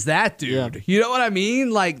unlucky was that dude? Yeah. You know what I mean?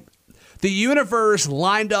 Like, the universe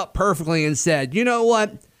lined up perfectly and said, you know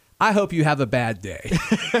what? I hope you have a bad day.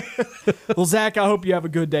 Well, Zach, I hope you have a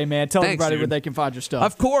good day, man. Tell everybody where they can find your stuff.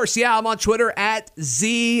 Of course, yeah. I'm on Twitter at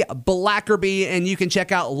 @ZBlackerby, and you can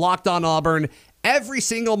check out Locked on Auburn every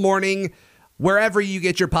single morning wherever you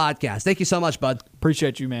get your podcast. Thank you so much, bud.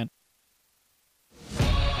 Appreciate you, man.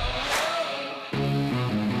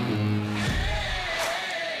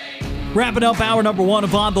 Wrapping up hour number 1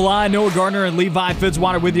 of On the Line. Noah Gardner and Levi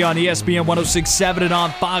Fitzwater with you on ESPN 106.7 and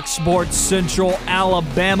on Fox Sports Central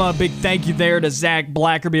Alabama. Big thank you there to Zach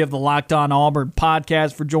Blackerby of the Locked on Auburn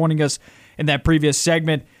podcast for joining us in that previous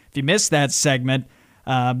segment. If you missed that segment,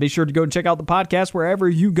 be sure to go and check out the podcast wherever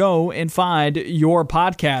you go and find your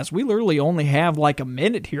podcast. We literally only have like a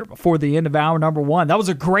minute here before the end of hour number 1. That was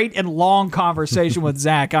a great and long conversation with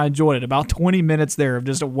Zach. I enjoyed it. About 20 minutes there of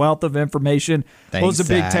just a wealth of information. Thanks, what was the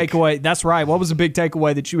big Zach. takeaway? That's right. What was the big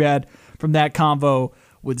takeaway that you had from that convo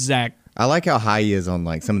with Zach? I like how high he is on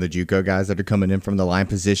like some of the JUCO guys that are coming in from the line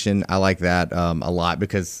position. I like that a lot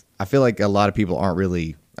because I feel like a lot of people aren't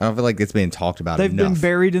really. I don't feel like it's being talked about They've enough. been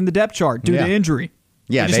buried in the depth chart due to injury.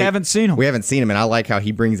 Yeah, we just haven't seen him. We haven't seen him, and I like how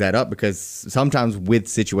he brings that up because sometimes with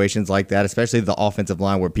situations like that, especially the offensive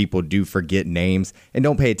line where people do forget names and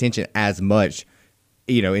don't pay attention as much,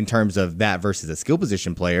 in terms of that versus a skill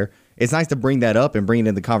position player, it's nice to bring that up and bring it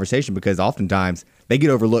in the conversation because oftentimes they get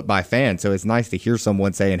overlooked by fans. So it's nice to hear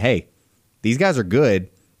someone saying, hey, these guys are good.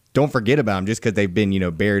 Don't forget about them just because they've been,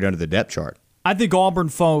 buried under the depth chart. I think Auburn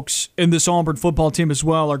folks and this Auburn football team as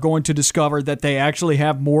well are going to discover that they actually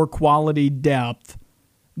have more quality depth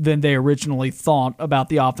than they originally thought about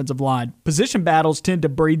the offensive line. Position battles tend to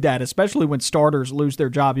breed that, especially when starters lose their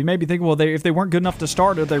job. You may be thinking, well, if they weren't good enough to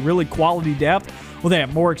start, are they really quality depth? Well, they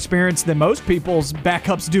have more experience than most people's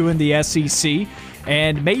backups do in the SEC,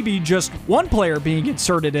 and maybe just one player being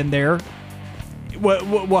inserted in there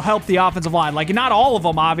will help the offensive line. Like, not all of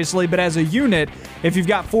them, obviously, but as a unit, if you've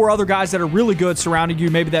got 4 other guys that are really good surrounding you,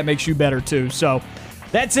 maybe that makes you better too. So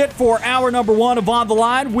that's it for hour number 1 of On the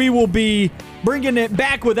Line. We will be bringing it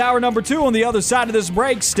back with hour number 2 on the other side of this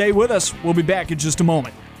break. Stay with us. We'll be back in just a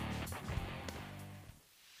moment.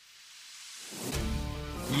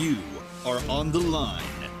 You are On the Line,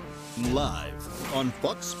 live on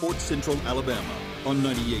Fox Sports Central Alabama on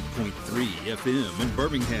 98.3 FM in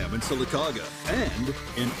Birmingham and Sylacauga, and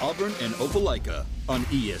in Auburn and Opelika on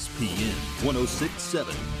ESPN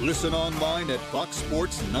 106.7. Listen online at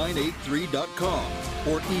foxsports983.com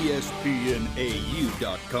or espnau.com.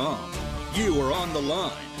 You are On the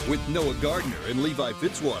Line with Noah Gardner and Levi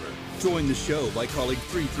Fitzwater. Join the show by calling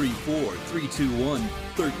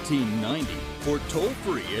 334-321-1390 or toll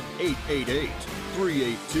free at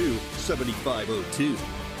 888-382-7502.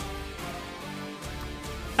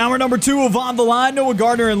 Hour number 2 of On the Line. Noah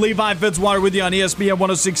Gardner and Levi Fitzwater with you on ESPN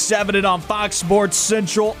 106.7 and on Fox Sports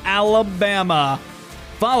Central Alabama.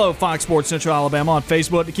 Follow Fox Sports Central Alabama on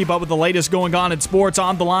Facebook to keep up with the latest going on in sports.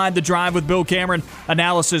 On the Line, The Drive with Bill Cameron,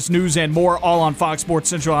 analysis, news, and more, all on Fox Sports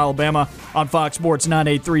Central Alabama, on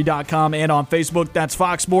foxsports983.com, and on Facebook. That's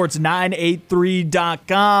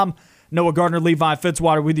foxsports983.com. Noah Gardner, Levi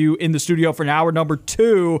Fitzwater with you in the studio for an hour number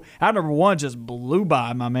 2. Hour number 1 just blew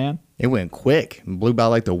by, my man. It went quick. It blew by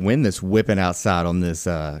like the wind that's whipping outside on this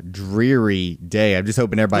dreary day. I'm just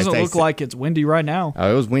hoping everybody Doesn't stays look like it's windy right now.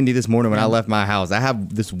 Oh, it was windy this morning when I left my house. I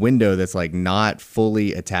have this window that's like not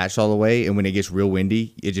fully attached all the way, and when it gets real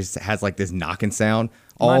windy, it just has like this knocking sound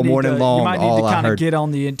all morning long. You might need to kind of get on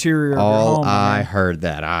the interior of your home. I heard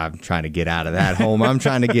that. I'm trying to get out of that home. I'm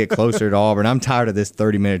trying to get closer to Auburn. I'm tired of this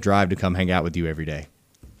 30-minute drive to come hang out with you every day.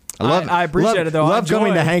 I appreciate it, though. Love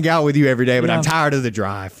coming to hang out with you every day, but Yeah. I'm tired of the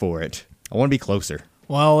drive for it. I want to be closer.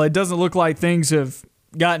 Well, it doesn't look like things have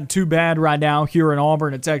gotten too bad right now here in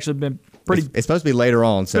Auburn. It's actually been pretty. It's supposed to be later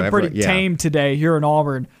on, so pretty tame today here in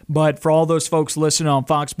Auburn. But for all those folks listening on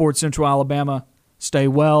Fox Sports Central Alabama, stay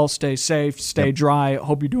well, stay safe, stay dry.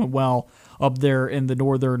 Hope you're doing well up there in the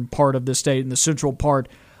northern part of the state, in the central part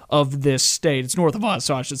of this state. It's north of us,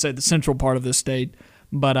 so I should say the central part of this state.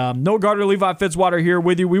 But Noah Gardner, Levi Fitzwater here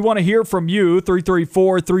with you. We want to hear from you,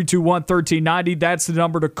 334-321-1390. That's the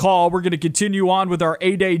number to call. We're going to continue on with our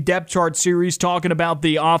 8-day depth chart series talking about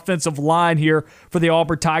the offensive line here for the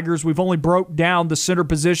Auburn Tigers. We've only broke down the center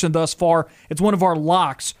position thus far. It's one of our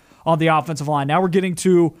locks on the offensive line. Now we're getting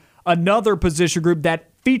to another position group that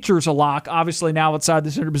features a lock. Obviously, now outside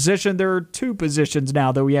the center position, there are two positions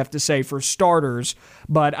now that we have to say for starters.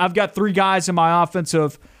 But I've got three guys in my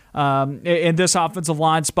offensive in this offensive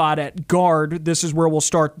line spot at guard. This is where we'll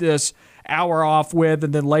start this hour off with,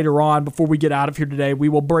 and then later on, before we get out of here today, we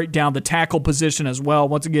will break down the tackle position as well.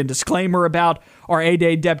 Once again, disclaimer about our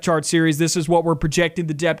 8-day depth chart series. This is what we're projecting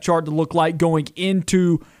the depth chart to look like going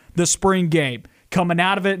into the spring game. Coming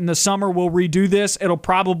out of it in the summer, we'll redo this. It'll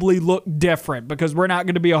probably look different because we're not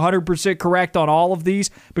going to be 100% correct on all of these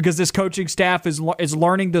because this coaching staff is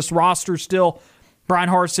learning this roster still. Brian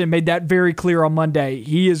Harsin made that very clear on Monday.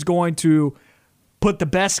 He is going to put the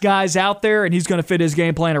best guys out there, and he's going to fit his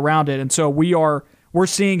game plan around it. And so we're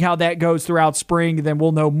seeing how that goes throughout spring, and then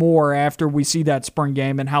we'll know more after we see that spring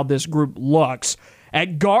game and how this group looks.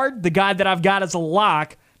 At guard, the guy that I've got as a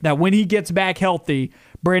lock, that when he gets back healthy,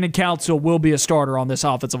 Brandon Council will be a starter on this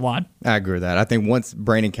offensive line. I agree with that. I think once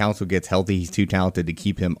Brandon Council gets healthy, he's too talented to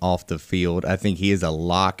keep him off the field. I think he is a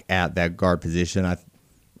lock at that guard position.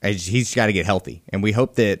 He's got to get healthy. And we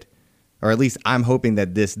hope that, or at least I'm hoping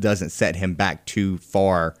that this doesn't set him back too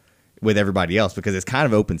far with everybody else because it's kind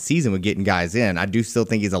of open season with getting guys in. I do still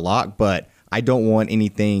think he's a lock, but I don't want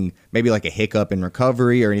anything, maybe like a hiccup in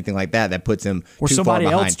recovery or anything like that puts him or too somebody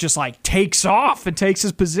far behind. Else just like takes off and takes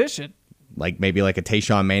his position. Like maybe like a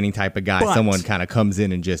Tayshawn Manning type of guy. Someone kind of comes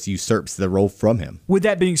in and just usurps the role from him. With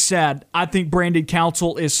that being said, I think Brandon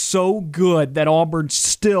Council is so good that Auburn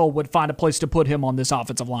still would find a place to put him on this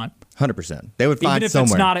offensive line. 100%. They would find even if somewhere.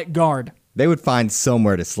 It's not at guard. They would find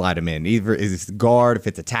somewhere to slide him in. Either it's guard, if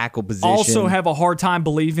it's a tackle position. Also have a hard time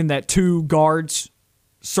believing that two guards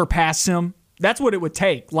surpass him. That's what it would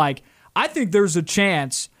take. Like, I think there's a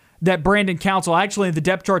chance that Brandon Council, actually in the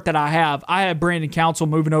depth chart that I have Brandon Council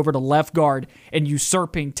moving over to left guard and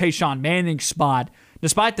usurping Tayshawn Manning's spot.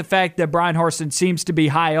 Despite the fact that Brian Harsin seems to be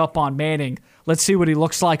high up on Manning, let's see what he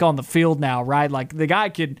looks like on the field now, right? Like, the guy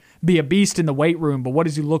could be a beast in the weight room, but what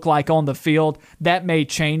does he look like on the field? That may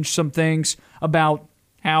change some things about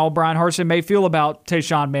how Brian Harsin may feel about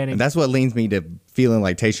Tayshawn Manning. And that's what leads me to feeling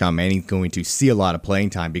like Tayshawn Manning's going to see a lot of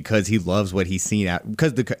playing time because he loves what he's seen at.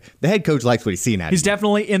 Because the head coach likes what he's seen at. He's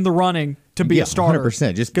definitely in the running to be a starter.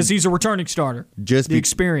 100%. Just because he's a returning starter. Just the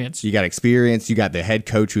experience. You got experience. You got the head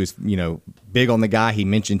coach who is big on the guy. He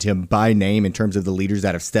mentioned him by name in terms of the leaders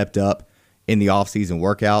that have stepped up in the offseason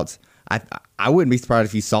workouts. I wouldn't be surprised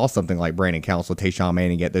if you saw something like Brandon Council, Tayshawn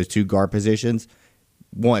Manning at those two guard positions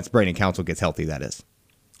once Brandon Council gets healthy, that is.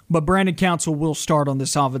 But Brandon Council will start on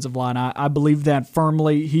this offensive line. I believe that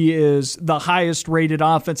firmly. He is the highest-rated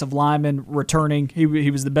offensive lineman returning. He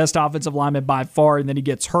was the best offensive lineman by far, and then he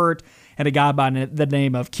gets hurt, and a guy by the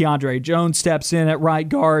name of Keandre Jones steps in at right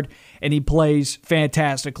guard, and he plays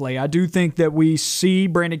fantastically. I do think that we see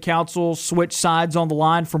Brandon Council switch sides on the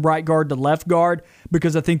line from right guard to left guard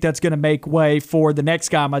because I think that's going to make way for the next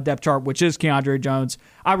guy on my depth chart, which is Keandre Jones.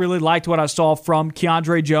 I really liked what I saw from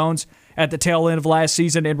Keandre Jones at the tail end of last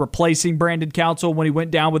season in replacing Brandon Council when he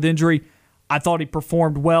went down with injury. I thought he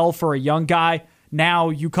performed well for a young guy. Now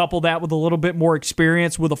you couple that with a little bit more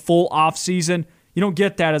experience with a full offseason. You don't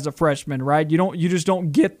get that as a freshman, right? You just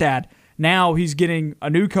don't get that. Now he's getting a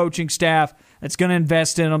new coaching staff that's going to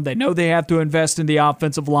invest in him. They know they have to invest in the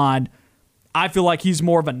offensive line. I feel like he's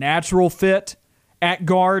more of a natural fit at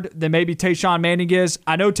guard than maybe Tayshawn Manning is.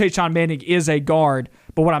 I know Tayshawn Manning is a guard,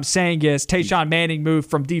 but what I'm saying is Tayshawn Manning moved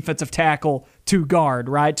from defensive tackle to guard,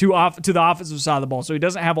 right, to the offensive side of the ball. So he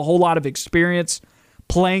doesn't have a whole lot of experience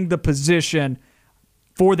playing the position.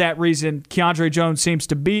 For that reason, Keandre Jones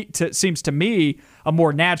seems to me a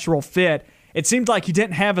more natural fit. It seemed like he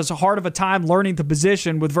didn't have as hard of a time learning the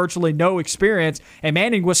position with virtually no experience, and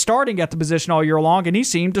Manning was starting at the position all year long, and he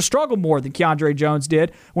seemed to struggle more than Keandre Jones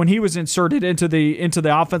did when he was inserted into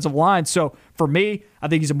the offensive line. So for me, I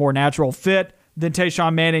think he's a more natural fit than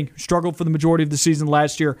Tayshawn Manning, who struggled for the majority of the season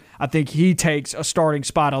last year. I think he takes a starting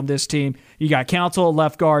spot on this team. You got Council at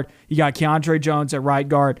left guard. You got Keandre Jones at right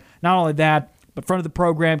guard. Not only that, but friend of the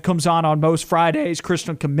program, comes on most Fridays.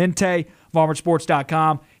 Christian Clemente of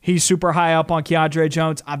AuburnSports.com. He's super high up on Keandre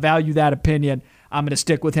Jones. I value that opinion. I'm going to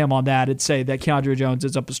stick with him on that and say that Keandre Jones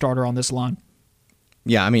is up a starter on this line.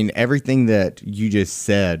 Yeah, I mean, everything that you just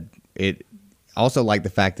said, it also like the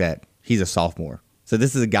fact that he's a sophomore. So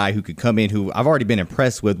this is a guy who could come in who I've already been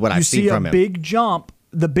impressed with what I've seen from him. You see a big jump,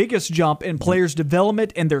 the biggest jump in players'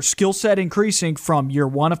 development and their skill set increasing from year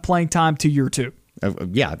one of playing time to year two.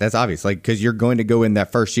 Yeah, that's obvious. Like, because you're going to go in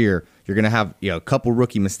that first year, you're going to have a couple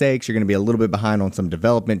rookie mistakes. You're going to be a little bit behind on some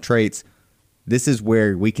development traits. This is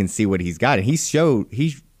where we can see what he's got, and he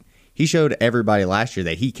showed everybody last year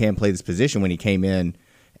that he can play this position when he came in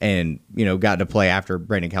and got to play after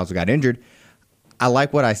Brandon Council got injured. I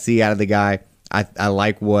like what I see out of the guy. I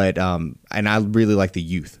like what and I really like the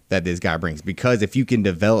youth that this guy brings, because if you can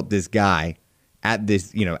develop this guy at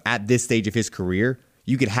this stage of his career,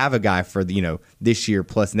 you could have a guy for this year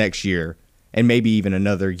plus next year and maybe even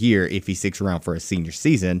another year if he sticks around for a senior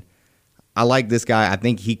season. I like this guy. I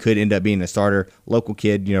think he could end up being a starter. Local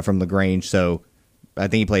kid, from LaGrange. So I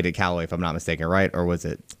think he played at Callaway, if I'm not mistaken, right? Or was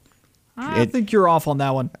it? I think you're off on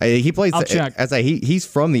that one. He plays. I'll check. He's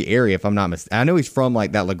from the area, if I'm not mistaken. I know he's from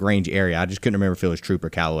like that LaGrange area. I just couldn't remember if it was Troop or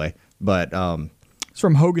Callaway. But it's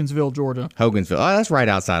from Hogansville, Georgia. Hogansville. Oh, that's right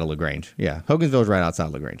outside of LaGrange. Yeah, Hogansville's right outside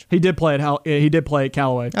of LaGrange. He did play at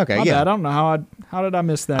Callaway. Okay, My yeah. bad. I don't know how did I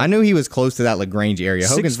miss that? I knew he was close to that LaGrange area.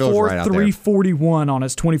 Hogansville's right out there. 341 on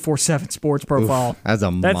his 24/7 sports profile. Oof, that's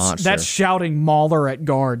a monster. That's shouting mauler at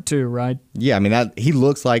guard too, right? Yeah, I mean he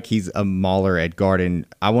looks like he's a mauler at guard, and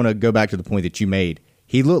I want to go back to the point that you made.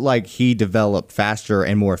 He looked like he developed faster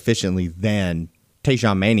and more efficiently than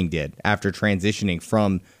Tayshawn Manning did after transitioning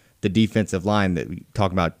from the defensive line that we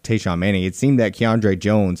talk about. Tayshawn Manning, it seemed that Keandre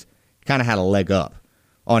Jones kind of had a leg up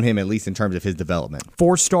on him, at least in terms of his development.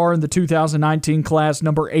 4-star in the 2019 class,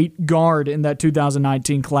 number 8 guard in that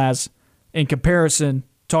 2019 class. In comparison,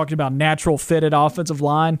 talking about natural fit at offensive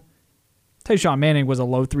line, Tayshawn Manning was a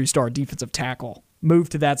low 3-star defensive tackle.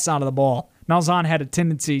 Moved to that side of the ball. Malzahn had a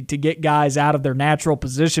tendency to get guys out of their natural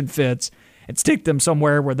position fits and stick them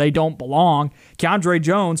somewhere where they don't belong. Keandre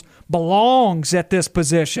Jones belongs at this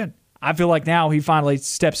position. I feel like now he finally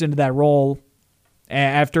steps into that role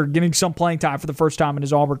after getting some playing time for the first time in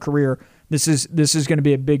his Auburn career. This is going to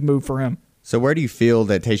be a big move for him. So where do you feel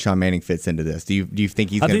that Tayshawn Manning fits into this? Do you think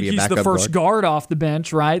he's going to be a backup guard? I think he's the first guard off the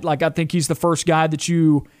bench, right? Like, I think he's the first guy that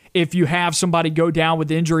if you have somebody go down with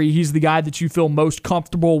injury, he's the guy that you feel most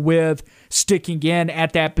comfortable with sticking in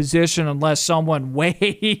at that position, unless someone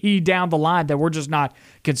way down the line that we're just not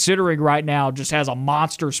considering right now just has a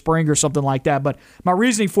monster spring or something like that. But my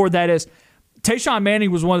reasoning for that is Tayshawn Manning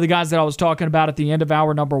was one of the guys that I was talking about at the end of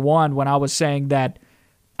hour number 1 when I was saying that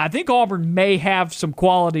I think Auburn may have some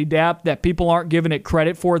quality depth that people aren't giving it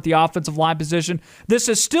credit for at the offensive line position. This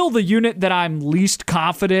is still the unit that I'm least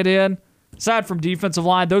confident in. Aside from defensive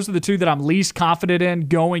line, those are the two that I'm least confident in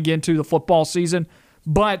going into the football season.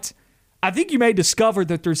 But I think you may discover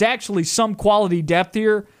that there's actually some quality depth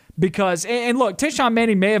here because, and look, Tayshawn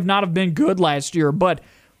Manning may have not have been good last year, but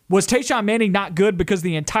was Tayshawn Manning not good because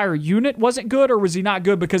the entire unit wasn't good, or was he not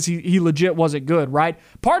good because he legit wasn't good, right?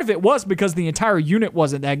 Part of it was because the entire unit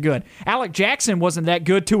wasn't that good. Alec Jackson wasn't that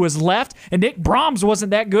good to his left, and Nick Brahms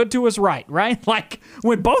wasn't that good to his right? Like,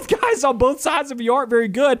 when both guys on both sides of you aren't very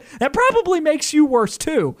good, that probably makes you worse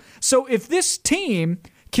too. So if this team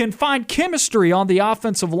can find chemistry on the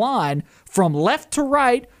offensive line from left to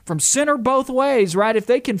right, from center both ways, right? If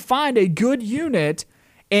they can find a good unit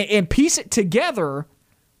and piece it together,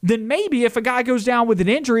 then maybe if a guy goes down with an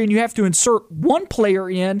injury and you have to insert one player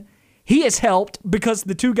in, he has helped because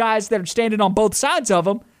the two guys that are standing on both sides of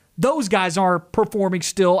him, those guys are performing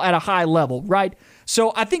still at a high level, right?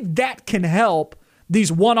 So I think that can help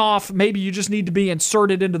these one-off, maybe you just need to be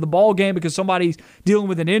inserted into the ball game because somebody's dealing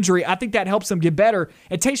with an injury. I think that helps them get better.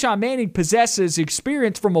 And Tayshawn Manning possesses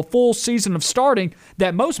experience from a full season of starting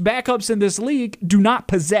that most backups in this league do not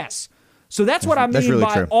possess. So that's what I mean really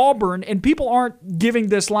by true. Auburn, and people aren't giving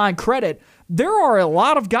this line credit. There are a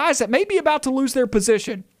lot of guys that may be about to lose their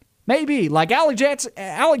position. Maybe. Like Alec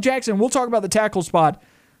Jackson, we'll talk about the tackle spot.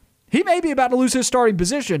 He may be about to lose his starting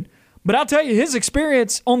position, but I'll tell you, his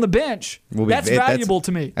experience on the bench, that's valuable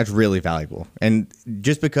to me. That's really valuable. And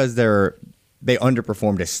just because they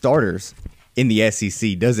underperformed as starters in the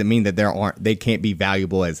SEC doesn't mean that they can't be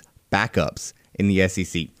valuable as backups in the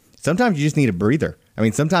SEC. Sometimes you just need a breather. I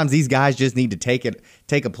mean, sometimes these guys just need to take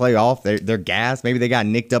a play off. They're gassed. Maybe they got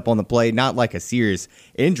nicked up on the play, not like a serious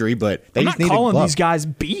injury, but they just need to glove. I'm not calling these guys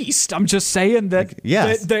beast. I'm just saying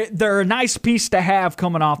that they're a nice piece to have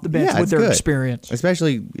coming off the bench with their experience.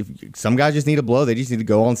 Especially if some guys just need a blow. They just need to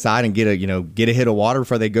go on side and get a hit of water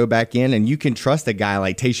before they go back in. And you can trust a guy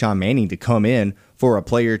like Tayshawn Manning to come in for a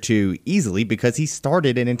play or two easily because he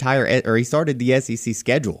started the SEC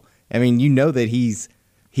schedule. I mean, you know that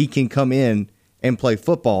he can come in and play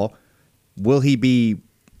football. Will he be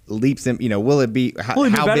leaps and will it be how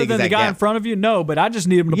big better than the guy in front of you? No, but I just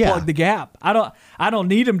need him to plug the gap. I don't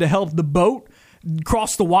need him to help the boat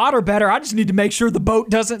cross the water better. I just need to make sure the boat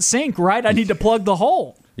doesn't sink, right? I need to plug the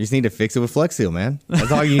hole. You just need to fix it with Flex Seal, man.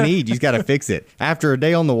 That's all you need. You just got to fix it. After a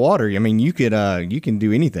day on the water, I mean, you can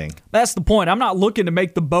do anything. That's the point. I'm not looking to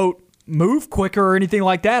make the boat move quicker or anything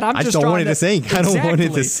like that. I just don't want it to sink. I don't want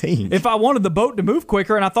it to sink. If I wanted the boat to move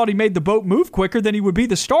quicker and I thought he made the boat move quicker, then he would be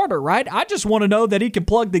the starter, right? I just want to know that he can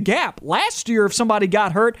plug the gap. Last year, if somebody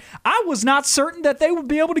got hurt, I was not certain that they would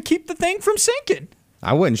be able to keep the thing from sinking.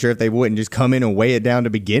 I wasn't sure if they wouldn't just come in and weigh it down to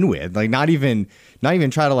begin with. Like not even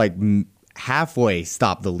try to like halfway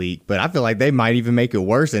stop the leak, but I feel like they might even make it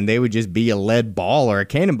worse and they would just be a lead ball or a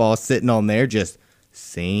cannonball sitting on there just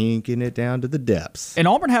sinking it down to the depths. And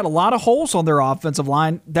Auburn had a lot of holes on their offensive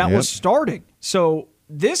line that was starting. So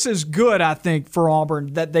this is good, I think, for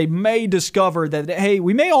Auburn, that they may discover that, hey,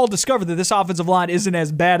 we may all discover that this offensive line isn't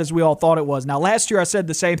as bad as we all thought it was. Now, last year I said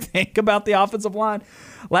the same thing about the offensive line.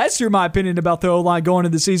 Last year, my opinion about the O-line going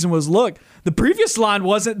into the season was, look, the previous line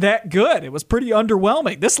wasn't that good. It was pretty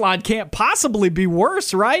underwhelming. This line can't possibly be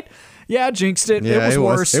worse, right? Yeah, I jinxed it. Yeah, it was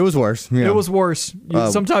worse. It was worse. It was worse.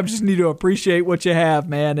 You sometimes just need to appreciate what you have,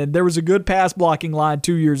 man. And there was a good pass blocking line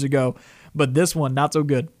 2 years ago, but this one, not so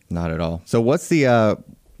good. Not at all. So what's the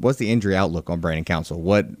injury outlook on Brandon Council?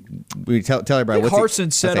 What we tell everybody?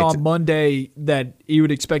 Carson said on Monday that he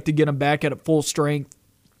would expect to get him back at full strength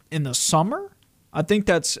in the summer. I think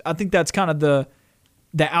that's kind of the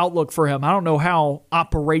outlook for him. I don't know how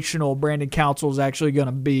operational Brandon Council is actually going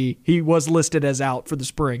to be. He was listed as out for the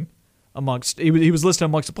spring. He was listed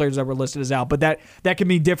amongst the players that were listed as out, but that can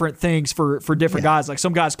mean different things for different guys. Like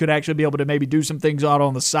some guys could actually be able to maybe do some things out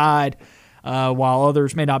on the side, while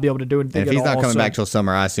others may not be able to do anything. And if he's not coming back till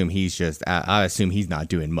summer, I assume he's not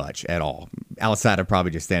doing much at all outside of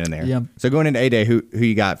probably just standing there. Yeah. So going into A-Day, who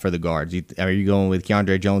you got for the guards? Are you going with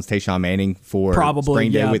Keandre Jones, Tayshawn Manning for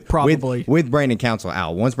spring day? With Brandon Council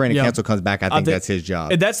out. Once Brandon Council comes back, I think that's his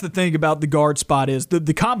job. And that's the thing about the guard spot is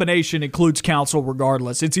the combination includes Council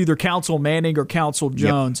regardless. It's either Council Manning or Council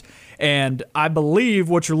Jones. Yep. And I believe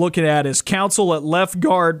what you're looking at is Council at left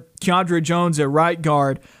guard, Keandre Jones at right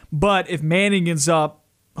guard. But if Manning ends up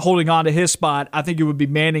holding on to his spot, I think it would be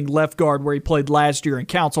Manning left guard where he played last year and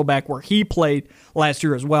Council back where he played last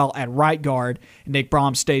year as well at right guard, and Nick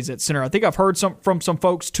Brom stays at center. I think I've heard from some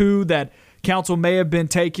folks too that Council may have been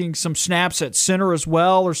taking some snaps at center as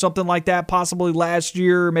well or something like that possibly last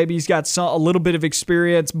year. Maybe he's got a little bit of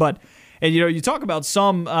experience, and you talk about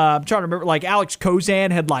some, I'm trying to remember, like Alex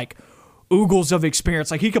Kozan had like oogles of experience.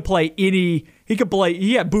 Like he had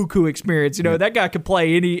buku experience. That guy could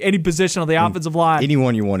play any position on the offensive line.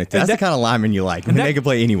 Anyone you wanted to. That's the kind of lineman you like. They could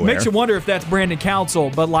play anywhere. Makes you wonder if that's Brandon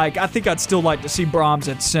Council, but I think I'd still like to see Brahms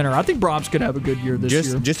at center. I think Brahms could have a good year this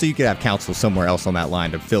year. Just so you could have Council somewhere else on that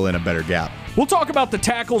line to fill in a better gap. We'll talk about the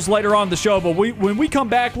tackles later on in the show, but when we come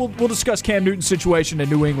back, we'll discuss Cam Newton's situation in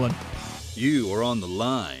New England. You are on the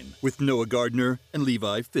line with Noah Gardner and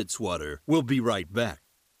Levi Fitzwater. We'll be right back.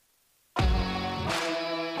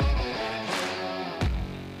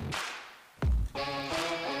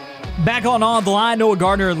 Back on the line, Noah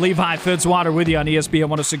Gardner and Levi Fitzwater with you on ESPN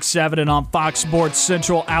 106.7 and on Fox Sports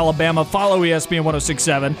Central Alabama. Follow ESPN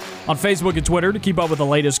 106.7 on Facebook and Twitter to keep up with the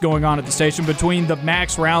latest going on at the station. Between the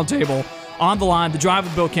Max Roundtable, On the Line, The Drive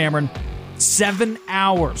with Bill Cameron, 7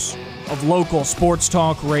 hours of local sports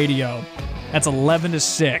talk radio. That's 11 to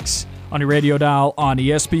 6 on your radio dial on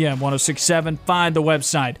ESPN 106.7. Find the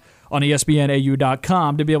website on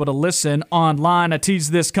ESPNAU.com to be able to listen online. I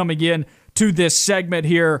teased this coming in to this segment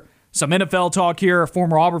here. Some NFL talk here, a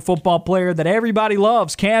former Auburn football player that everybody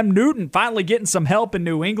loves, Cam Newton, finally getting some help in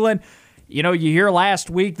New England. You hear last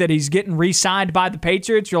week that he's getting re-signed by the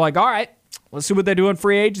Patriots. You're like, all right, let's see what they do in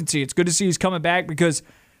free agency. It's good to see he's coming back because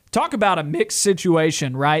talk about a mixed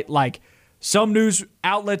situation, right? Like some news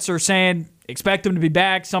outlets are saying expect him to be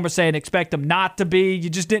back. Some are saying expect him not to be. You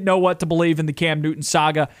just didn't know what to believe in the Cam Newton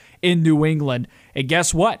saga in New England. And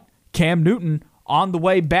guess what? Cam Newton on the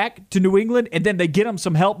way back to New England, and then they get him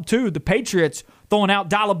some help too. The Patriots throwing out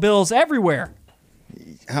dollar bills everywhere.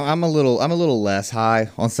 I'm a little less high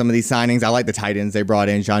on some of these signings. I like the tight ends they brought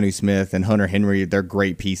in, Jonnu Smith and Hunter Henry. They're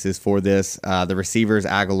great pieces for this. The receivers,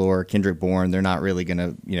 Aguilar, Kendrick Bourne, they're not really going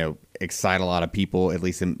to, excite a lot of people. At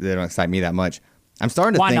least they don't excite me that much. I'm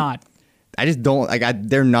starting to think. Why not? I just don't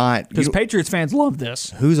they're not, because Patriots fans love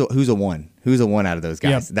this. Who's a one? Who's a one out of those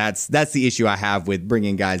guys? Yep. That's the issue I have with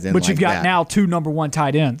bringing guys in. But you've got now 2 number 1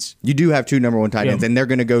 tight ends. You do have 2 number 1 tight ends, and they're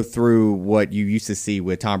going to go through what you used to see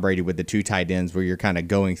with Tom Brady with the 2 tight ends, where you're kind of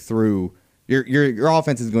going through your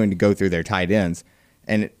offense is going to go through their tight ends.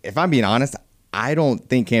 And if I'm being honest, I don't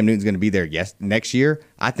think Cam Newton's going to be there next year.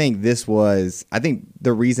 I think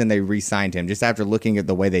the reason they re-signed him, just after looking at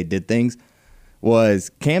the way they did things, was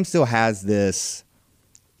Cam still has this.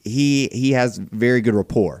 He has very good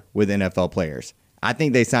rapport with NFL players. I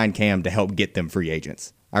think they signed Cam to help get them free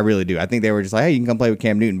agents. I really do. I think they were just like, hey, you can come play with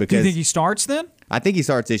Cam Newton. Because do you think he starts then? I think he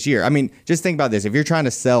starts this year. I mean, just think about this. If you're trying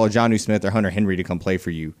to sell a Jonnu Smith or Hunter Henry to come play for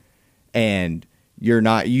you, and you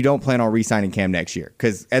don't plan on re-signing Cam next year,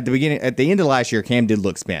 because at the end of last year, Cam did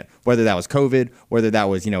look spent. Whether that was COVID, whether that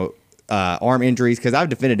was arm injuries, because I've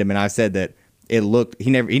defended him and I've said that he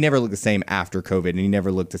never looked the same after COVID, and he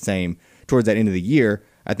never looked the same towards that end of the year.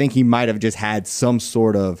 I think he might have just had some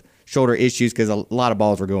sort of shoulder issues because a lot of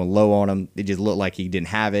balls were going low on him. It just looked like he didn't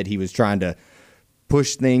have it. He was trying to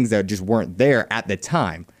push things that just weren't there at the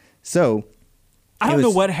time. So I don't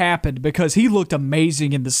know what happened, because he looked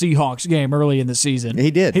amazing in the Seahawks game early in the season.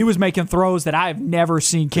 He did. He was making throws that I've never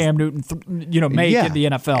seen Cam Newton make in the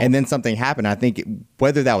NFL. And then something happened. I think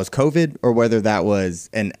whether that was COVID or whether that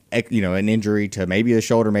was an injury to maybe a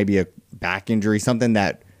shoulder, maybe a back injury, something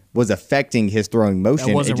that was affecting his throwing motion.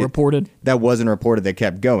 That wasn't reported. That wasn't reported. That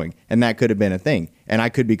kept going. And that could have been a thing. And I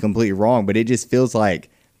could be completely wrong, but it just feels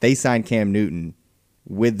like they signed Cam Newton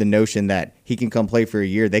with the notion that he can come play for a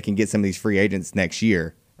year. They can get some of these free agents next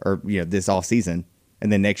year or this offseason,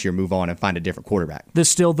 and then next year move on and find a different quarterback. This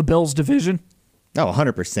still the Bills' division? Oh,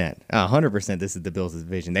 100%. 100% this is the Bills'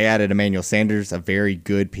 division. They added Emmanuel Sanders, a very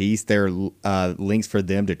good piece. There are links for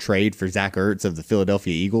them to trade for Zach Ertz of the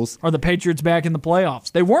Philadelphia Eagles. Are the Patriots back in the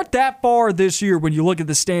playoffs? They weren't that far this year when you look at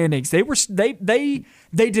the standings. They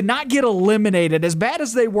did not get eliminated, as bad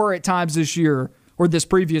as they were at times this year or this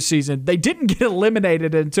previous season. They didn't get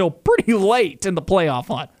eliminated until pretty late in the playoff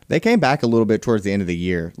hunt. They came back a little bit towards the end of the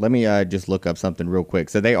year. Let me just look up something real quick.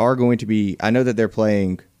 So they are going to be, I know that they're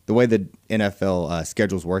playing, the way the NFL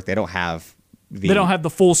schedules work, they don't have the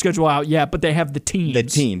full schedule out yet, but they have the teams. The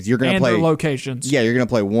teams. You're going to play their locations. Yeah, you're going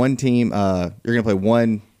to play one team. You're going to play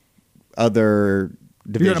one other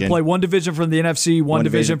division. You're going to play one division from the NFC, one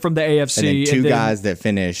division from the AFC, and then two guys that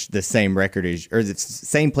finish the same record or the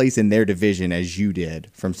same place in their division as you did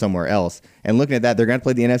from somewhere else. And looking at that, they're going to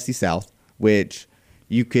play the NFC South, which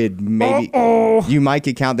you could you might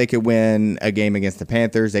could count they could win a game against the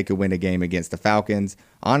Panthers. They could win a game against the Falcons.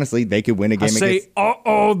 Honestly, they could win a game against.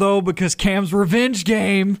 Though, because Cam's revenge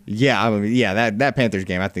game. Yeah, that Panthers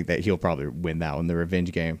game, I think that he'll probably win that one, the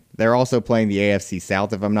revenge game. They're also playing the AFC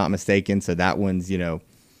South, if I'm not mistaken. So that one's, now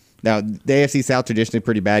the AFC South traditionally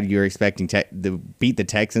pretty bad. You're expecting to beat the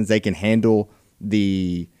Texans. They can handle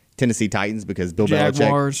the Tennessee Titans because Bill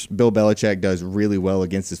Belichick does really well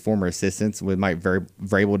against his former assistants with Mike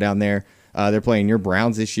Vrabel down there. They're playing your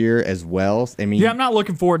Browns this year as well. I mean, I'm not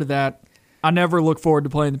looking forward to that. I never look forward to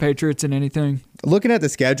playing the Patriots in anything. Looking at the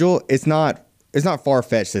schedule, it's not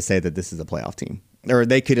far-fetched to say that this is a playoff team, or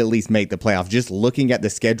they could at least make the playoffs. Just looking at the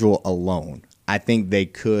schedule alone, I think they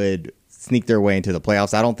could sneak their way into the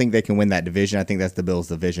playoffs. I don't think they can win that division. I think that's the Bills'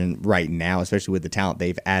 division right now, especially with the talent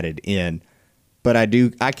they've added in. But I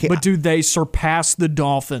can't. But do they surpass the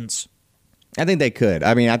Dolphins? I think they could.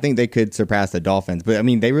 I mean, I think they could surpass the Dolphins. But I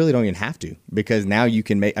mean, they really don't even have to, because now you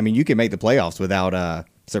can make. I mean, you can make the playoffs without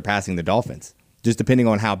surpassing the Dolphins. Just depending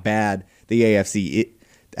on how bad the AFC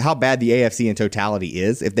in totality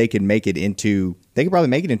is. If they could make it into, they could probably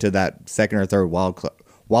make it into that second or third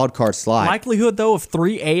wild card slot. Likelihood, though, of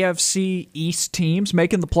 3 AFC East teams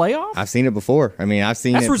making the playoff? I've seen it before. I mean, That's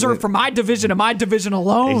reserved for my division and my division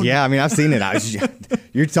alone. Yeah, I mean, I've seen it.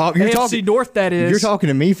 You're talking AFC North, that is. You're talking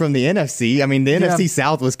to me from the NFC. I mean, the NFC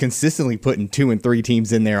South was consistently putting 2 and 3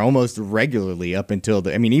 teams in there almost regularly up until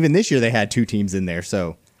even this year they had 2 teams in there.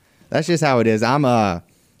 So that's just how it is. I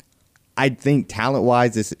think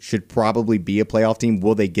talent-wise, this should probably be a playoff team.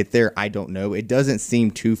 Will they get there? I don't know. It doesn't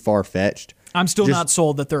seem too far-fetched. I'm still not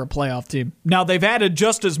sold that they're a playoff team. Now, they've added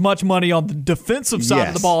just as much money on the defensive side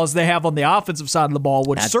of the ball as they have on the offensive side of the ball,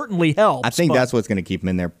 which certainly helps. I think that's what's going to keep them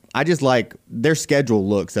in there. I just like their schedule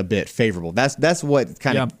looks a bit favorable. That's what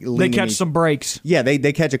kind of they catch some breaks. Yeah,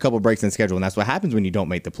 they catch a couple breaks in the schedule, and that's what happens when you don't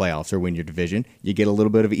make the playoffs or win your division. You get a little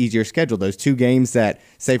bit of an easier schedule. Those 2 games that,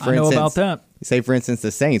 say for instance,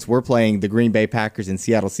 the Saints, we're playing the Green Bay Packers and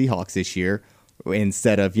Seattle Seahawks this year,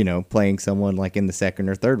 instead of playing someone like in the second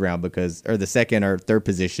or third round or the second or third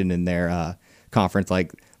position in their conference,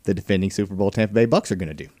 like the defending Super Bowl Tampa Bay Bucks are going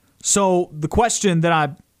to do. So the question that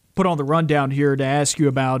I put on the rundown here to ask you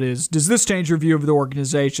about is, does this change your view of the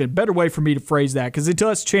organization? Better way for me to phrase that, because it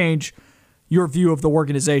does change your view of the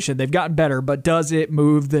organization. They've gotten better, but does it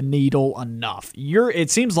move the needle enough?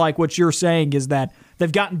 It seems like what you're saying is that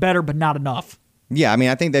they've gotten better, but not enough. Yeah, I mean,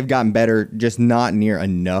 I think they've gotten better, just not near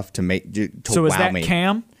enough to make to so wow is that me.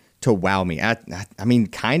 Cam? To wow me. I mean,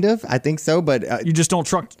 kind of. I think so, but you just don't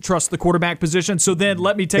trust the quarterback position. So then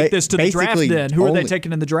let me take this to the draft then. Who are they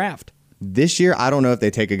taking in the draft? This year, I don't know if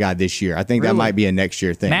they take a guy this year. I think that might be a next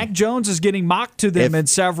year thing. Mac Jones is getting mocked to them in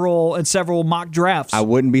several mock drafts. I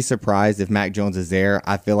wouldn't be surprised if Mac Jones is there.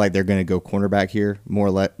 I feel like they're going to go cornerback here more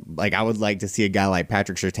or less. Like, I would like to see a guy like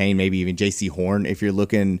Patrick Surtain, maybe even J.C. Horn, if you're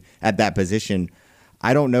looking at that position.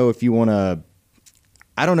 I don't know if you want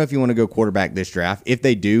to go quarterback this draft. If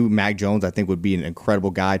they do, Mac Jones, I think, would be an incredible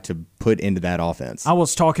guy to put into that offense. I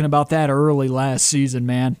was talking about that early last season,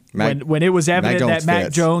 man. When it was evident that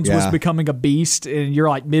Mac Jones was becoming a beast, and you're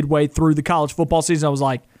like midway through the college football season, I was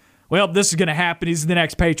like, well, this is going to happen. He's the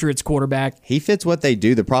next Patriots quarterback. He fits what they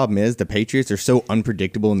do. The problem is the Patriots are so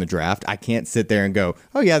unpredictable in the draft. I can't sit there and go,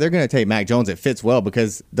 oh, yeah, they're going to take Mac Jones. It fits well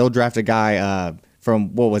because they'll draft a guy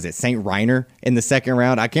from, what was it, St. Reiner in the second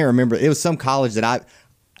round. I can't remember. It was some college that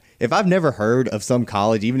if I've never heard of some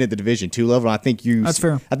college, even at the Division II level, that's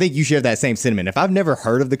fair. I think you share that same sentiment. If I've never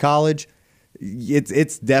heard of the college,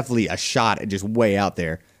 it's definitely a shot just way out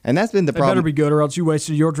there. And that's been the problem. Better be good or else you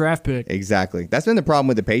wasted your draft pick. Exactly. That's been the problem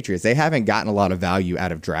with the Patriots. They haven't gotten a lot of value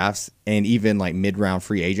out of drafts and even like mid-round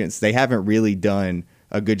free agents. They haven't really done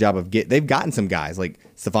a good job of they've gotten some guys. Like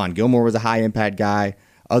Stephon Gilmore was a high-impact guy.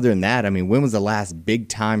 Other than that, I mean, when was the last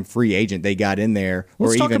big-time free agent they got in there?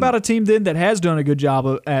 Let's talk about a team then that has done a good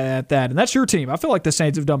job at that, and that's your team. I feel like the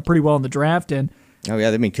Saints have done pretty well in the draft. Oh, yeah,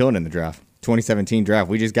 they've been killing in the draft. 2017 draft.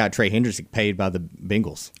 We just got Trey Hendrickson paid by the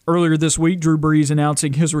Bengals. Earlier this week, Drew Brees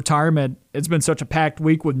announcing his retirement. It's been such a packed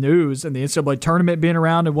week with news and the NCAA tournament being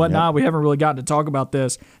around and whatnot. Yep. We haven't really gotten to talk about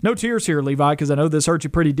this. No tears here, Levi, because I know this hurt you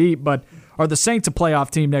pretty deep, but are the Saints a playoff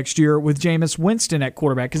team next year with Jameis Winston at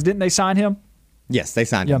quarterback? Because didn't they sign him? Yes, they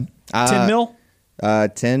signed him. 10 mil?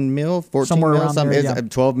 10 mil, 14 somewhere mil, around there,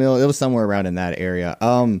 12 mil. It was somewhere around in that area.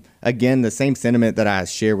 Again, the same sentiment that I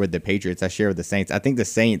share with the Patriots, I share with the Saints. I think the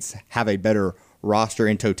Saints have a better roster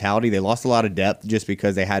in totality. They lost a lot of depth just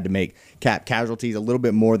because they had to make cap casualties a little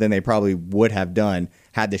bit more than they probably would have done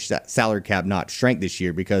had the salary cap not shrank this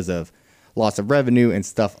year because of loss of revenue and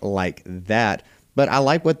stuff like that. But I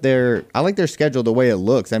like their schedule the way it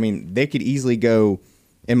looks. I mean, they could easily go,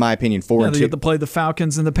 in my opinion, 4-2. They get to play the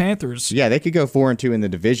Falcons and the Panthers. Yeah, they could go 4-2 in the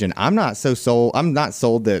division. I'm not sold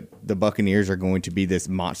that the Buccaneers are going to be this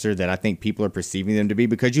monster that I think people are perceiving them to be,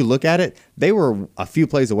 because you look at it, they were a few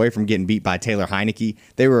plays away from getting beat by Taylor Heineke.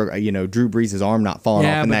 They were, Drew Brees' arm not falling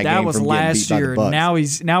off in that game. Yeah, but that was last year. Now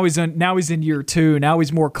he's in year 2. Now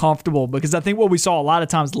he's more comfortable, because I think what we saw a lot of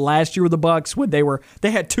times last year with the Bucs, when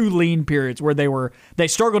they had 2 lean periods where they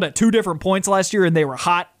struggled at 2 different points last year and they were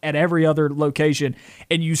hot at every other location.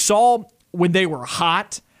 And you saw when they were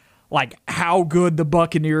hot, like how good the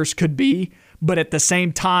Buccaneers could be. But at the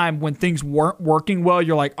same time, when things weren't working well,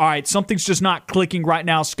 you're like, all right, something's just not clicking right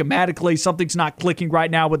now schematically. Something's not clicking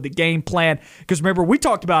right now with the game plan. Because remember, we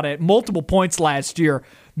talked about it at multiple points last year.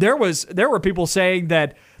 There were people saying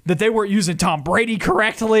that they weren't using Tom Brady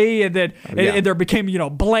correctly, and that and there became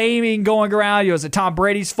blaming going around. Is it Tom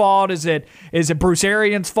Brady's fault? Is it Bruce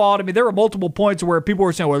Arians' fault? I mean, there were multiple points where people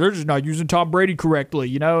were saying, well, they're just not using Tom Brady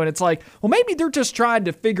correctly, and it's like, well, maybe they're just trying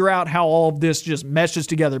to figure out how all of this just meshes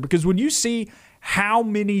together. Because when you see how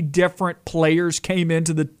many different players came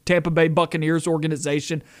into the Tampa Bay Buccaneers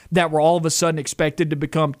organization that were all of a sudden expected to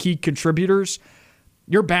become key contributors,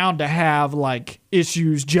 you're bound to have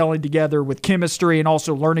issues gelling together with chemistry and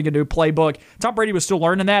also learning a new playbook. Tom Brady was still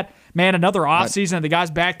learning that. Man, another offseason, and the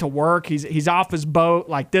guy's back to work. He's off his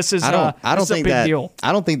boat. This is a big deal.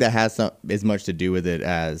 I don't think that has as much to do with it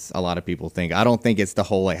as a lot of people think. I don't think it's the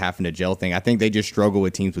whole having to gel thing. I think they just struggle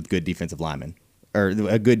with teams with good defensive linemen or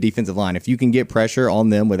a good defensive line. If you can get pressure on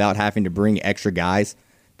them without having to bring extra guys,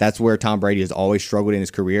 that's where Tom Brady has always struggled in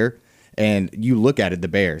his career. And you look at it, the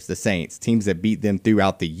Bears, the Saints, teams that beat them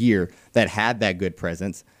throughout the year that had that good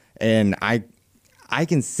presence. And I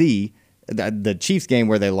can see the Chiefs game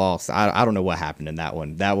where they lost. I don't know what happened in that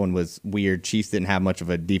one. That one was weird. Chiefs didn't have much of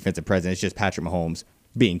a defensive presence. It's just Patrick Mahomes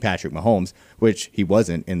being Patrick Mahomes, which he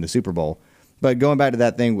wasn't in the Super Bowl. But going back to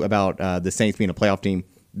that thing about the Saints being a playoff team,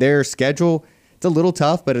 their schedule, it's a little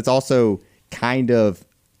tough, but it's also kind of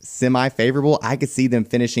semi-favorable. I could see them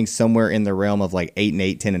finishing somewhere in the realm of like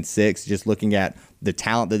 8-8, 10-6, just looking at the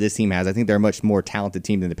talent that this team has. I think they're a much more talented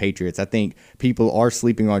team than the Patriots. I think people are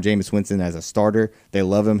sleeping on Jameis Winston as a starter. They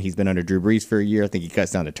love him. He's been under Drew Brees for a year. I think he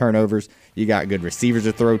cuts down the turnovers. You got good receivers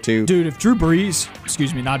to throw to. Dude, if Jameis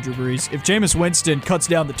Winston cuts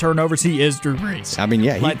down the turnovers, he is Drew Brees. I mean,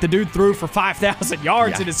 yeah. The dude threw for 5,000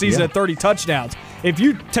 yards in a season at 30 touchdowns. If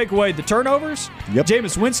you take away the turnovers,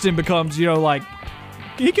 Jameis Winston becomes,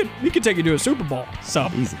 he could take you to a Super Bowl. So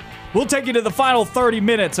easy. We'll take you to the final 30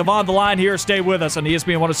 minutes of On the Line here. Stay with us on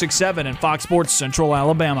ESPN 106.7 and Fox Sports Central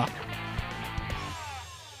Alabama.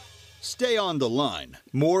 Stay on the line.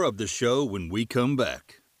 More of the show when we come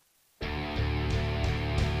back.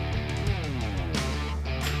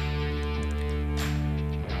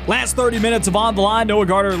 Last 30 minutes of On the Line. Noah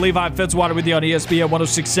Gardner, Levi, Fitzwater with you on ESPN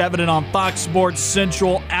 106.7 and on Fox Sports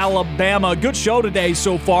Central Alabama. Good show today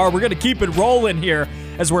so far. We're going to keep it rolling here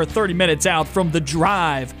as we're 30 minutes out from the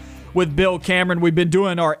drive with Bill Cameron. We've been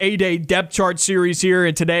doing our A-Day depth chart series here,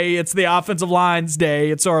 and today it's the offensive lines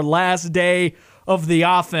day. It's our last day of the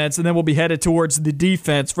offense, and then we'll be headed towards the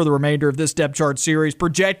defense for the remainder of this depth chart series.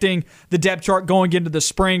 Projecting the depth chart going into the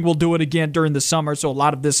spring, we'll do it again during the summer, so a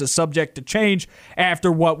lot of this is subject to change after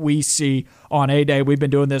what we see on A-Day. We've been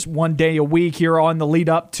doing this one day a week here on the lead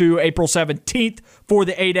up to April 17th for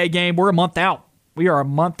the A-Day game. We're a month out. We are a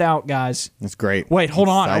month out, guys. That's great. Wait, hold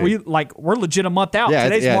on. Are we we're legit a month out? Yeah,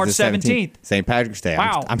 Today's March 17th. St. Patrick's Day.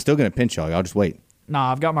 Wow. I'm still going to pinch y'all. Y'all just wait.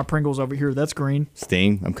 Nah, I've got my Pringles over here. That's green.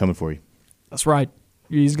 Sting, I'm coming for you. That's right.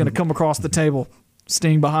 He's going to come across the table.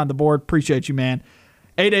 Sting behind the board. Appreciate you, man.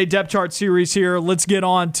 8-day depth chart series here. Let's get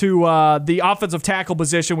on to the offensive tackle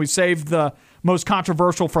position. We've saved the most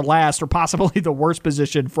controversial for last, or possibly the worst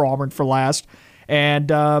position for Auburn for last. And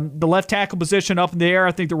the left tackle position up in the air.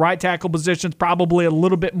 I think the right tackle position is probably a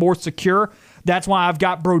little bit more secure. That's why I've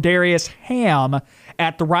got Brodarius Ham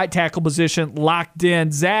at the right tackle position locked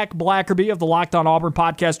in. Zach Blackerby of the Locked on Auburn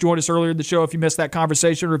podcast joined us earlier in the show. If you missed that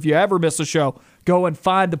conversation, or if you ever miss a show, go and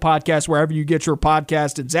find the podcast wherever you get your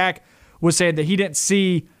podcast. And Zach was saying that he didn't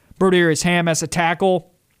see Brodarius Ham as a tackle.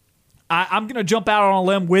 I'm going to jump out on a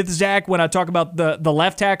limb with Zach when I talk about the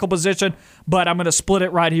left tackle position, but I'm going to split it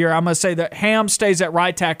right here. I'm going to say that Ham stays at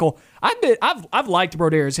right tackle. I've liked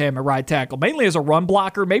Brodarius Ham at right tackle, mainly as a run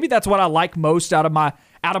blocker. Maybe that's what I like most out of my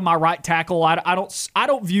right tackle. I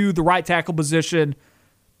don't view the right tackle position.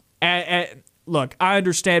 Look, I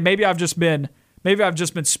understand. Maybe I've just been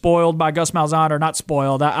spoiled by Gus Malzahn, or not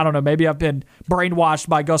spoiled. I don't know. Maybe I've been brainwashed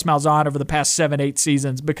by Gus Malzahn over the past 7-8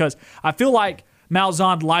 seasons, because I feel like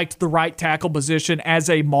Malzahn liked the right tackle position as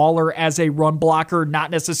a mauler, as a run blocker,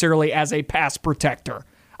 not necessarily as a pass protector.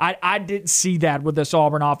 I didn't see that with this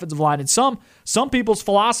Auburn offensive line. And some people's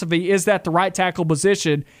philosophy is that the right tackle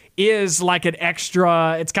position is like an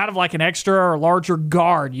extra, it's kind of like an extra or larger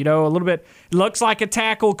guard, a little bit. It looks like a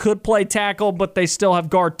tackle, could play tackle, but they still have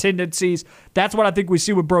guard tendencies. That's what I think we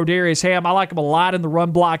see with Brodarius Ham. I like him a lot in the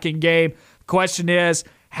run blocking game. The question is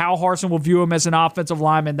how Harsin will view him as an offensive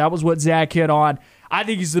lineman. That was what Zach hit on. I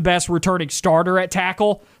think he's the best returning starter at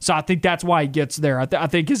tackle, so I think that's why he gets there. I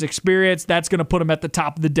think his experience, that's going to put him at the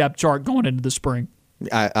top of the depth chart going into the spring.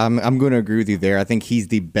 I'm going to agree with you there. I think he's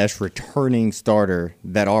the best returning starter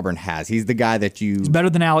that Auburn has. He's the guy that He's better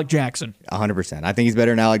than Alec Jackson. 100%. I think he's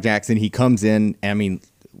better than Alec Jackson. He comes in, let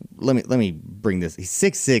me bring this. He's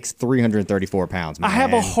 6'6", 334 pounds, man. I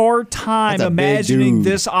have a hard time imagining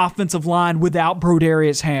this offensive line without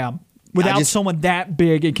Brodarius Ham. Without someone that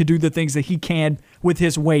big and can do the things that he can with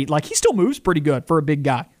his weight. Like, he still moves pretty good for a big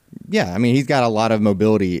guy. Yeah, he's got a lot of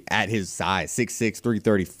mobility at his size, 6'6",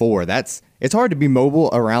 334. It's hard to be mobile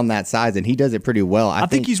around that size, and he does it pretty well. I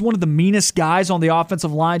think he's one of the meanest guys on the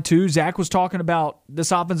offensive line, too. Zach was talking about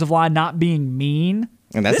this offensive line not being mean.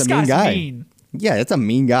 And that's this a mean guy's guy. Mean. Yeah, that's a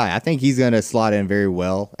mean guy. I think he's going to slot in very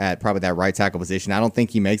well at probably that right tackle position. I don't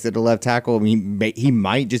think he makes it to left tackle. He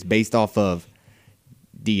might, just based off of,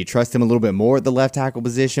 do you trust him a little bit more at the left tackle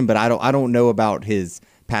position? But I don't know about his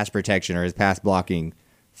pass protection or his pass blocking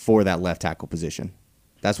for that left tackle position.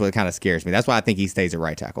 That's what kind of scares me. That's why I think he stays at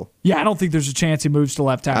right tackle. Yeah, I don't think there's a chance he moves to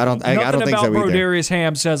left tackle. I don't think so either. Nothing about Brodarius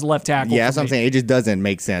Ham says left tackle. Yeah, that's what I'm saying. It just doesn't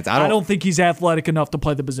make sense. I don't think he's athletic enough to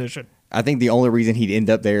play the position. I think the only reason he'd end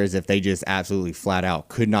up there is if they just absolutely flat out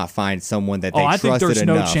could not find someone that they trusted enough. I think there's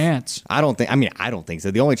no chance. I don't think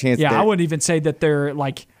so. The only chance. Yeah, I wouldn't even say that they're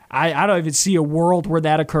like. I don't even see a world where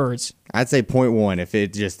that occurs. I'd say 0.1. If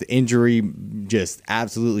it just injury just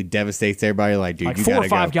absolutely devastates everybody, like, dude, you gotta go. 4 or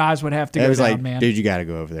 5 guys would have to go down, man. Dude, you got to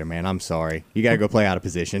go over there, man. I'm sorry. You got to go play out of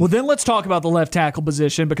position. Well, then let's talk about the left tackle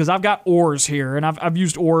position because I've got oars here, and I've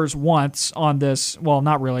used oars once on this. Well,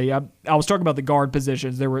 not really. I was talking about the guard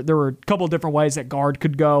positions. There were a couple of different ways that guard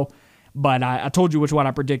could go, but I told you which one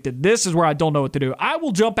I predicted. This is where I don't know what to do. I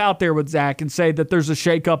will jump out there with Zach and say that there's a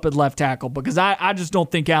shakeup at left tackle because I just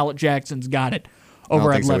don't think Alec Jackson's got it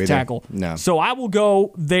over at left tackle. No. So I will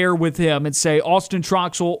go there with him and say Austin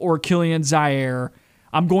Troxell or Killian Zaire.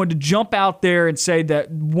 I'm going to jump out there and say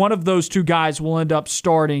that one of those two guys will end up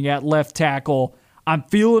starting at left tackle. I'm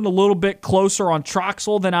feeling a little bit closer on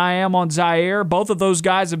Troxell than I am on Zaire. Both of those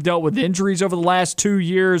guys have dealt with injuries over the last 2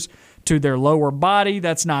 years to their lower body.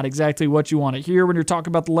 That's not exactly what you want to hear when you're talking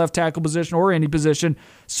about the left tackle position or any position.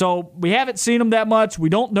 So we haven't seen them that much. We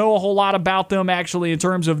don't know a whole lot about them actually in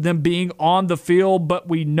terms of them being on the field, but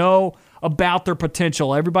we know about their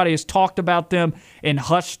potential. Everybody has talked about them in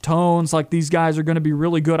hushed tones like these guys are going to be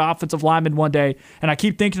really good offensive linemen one day. And I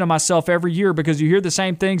keep thinking to myself every year because you hear the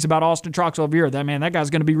same things about Austin Troxell every year. That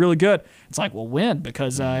guy's going to be really good. It's like, well, when?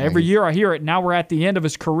 Because every year I hear it. Now we're at the end of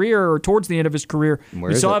his career or towards the end of his career.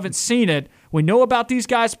 We still haven't seen it. We know about these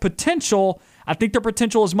guys' potential. I think their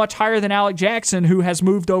potential is much higher than Alec Jackson, who has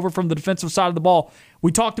moved over from the defensive side of the ball.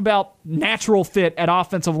 We talked about natural fit at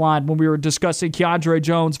offensive line when we were discussing Keandre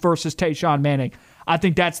Jones versus Tayshawn Manning. I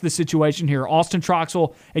think that's the situation here. Austin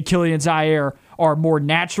Troxell and Killian Zaire are more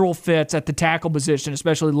natural fits at the tackle position,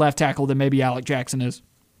 especially left tackle, than maybe Alec Jackson is.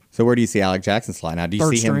 So where do you see Alec Jackson slide now? Do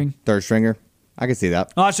you see him third stringer? I can see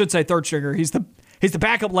that. Oh, I should say third stringer. He's the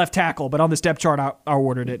backup left tackle, but on this depth chart, I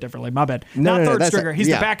ordered it differently. My bad. Not third stringer. He's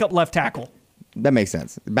the backup left tackle. That makes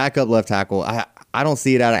sense. Backup left tackle. I don't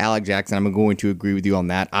see it out of Alec Jackson. I'm going to agree with you on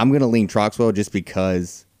that. I'm going to lean Troxell just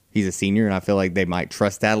because he's a senior, and I feel like they might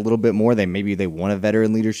trust that a little bit more. Maybe they want a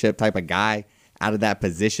veteran leadership type of guy out of that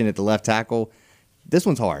position at the left tackle. This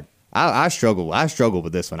one's hard. I struggle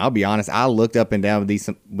with this one. I'll be honest. I looked up and down with these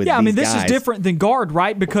guys. This is different than guard,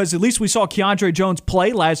 right? Because at least we saw Keandre Jones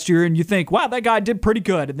play last year, and you think, wow, that guy did pretty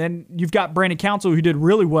good. And then you've got Brandon Council, who did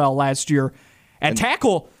really well last year. At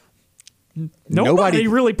tackle, nobody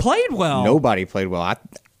really played well. Nobody played well.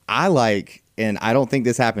 I like, and I don't think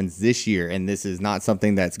this happens this year, and this is not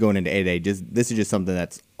something that's going into 8A. This is just something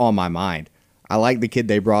that's on my mind. I like the kid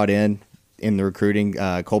they brought in the recruiting,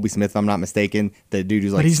 Colby Smith, if I'm not mistaken. The dude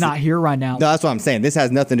who's like, but he's not here right now. No, that's what I'm saying. This has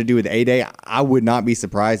nothing to do with 8A. I would not be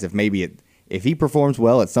surprised if if he performs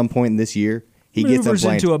well at some point in this year, he gets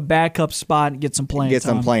into a backup spot and gets some playing time.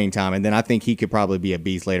 Some playing time, and then I think he could probably be a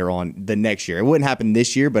beast later on the next year. It wouldn't happen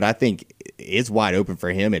this year, but I think it's wide open for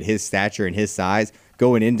him at his stature and his size.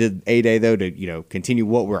 Going into 8A, though, to continue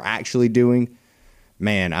what we're actually doing,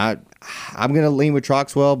 man, I'm going to lean with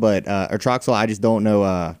Troxell, but Troxell, I just don't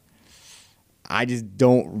know. I just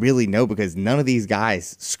don't really know because none of these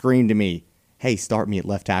guys scream to me, hey, start me at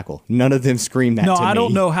left tackle. None of them scream that to me. No, I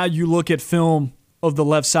don't know how you look at film of the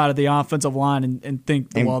left side of the offensive line and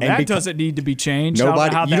think, that doesn't need to be changed.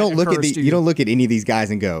 Nobody, you don't look at any of these guys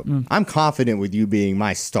and go, I'm confident with you being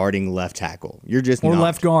my starting left tackle. You're just or not.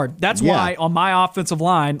 Left guard. That's why on my offensive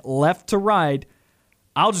line, left to right,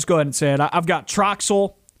 I'll just go ahead and say it. I've got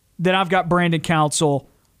Troxell, then I've got Brandon Council,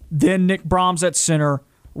 then Nick Brahms at center,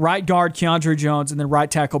 right guard Keandre Jones, and then right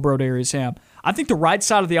tackle Brodarius Ham. I think the right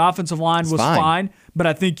side of the offensive line was fine, but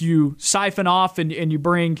I think you siphon off and you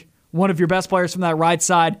bring one of your best players from that right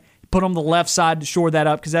side, put on the left side to shore that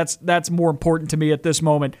up because that's more important to me at this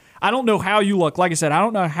moment. I don't know how you look. Like I said, I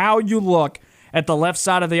don't know how you look at the left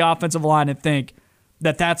side of the offensive line and think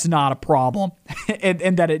that that's not a problem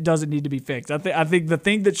and that it doesn't need to be fixed. I think the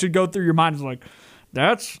thing that should go through your mind is like,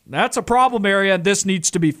 that's a problem area. This needs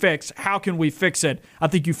to be fixed. How can we fix it? I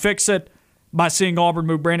think you fix it by seeing Auburn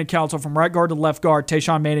move Brandon Council from right guard to left guard.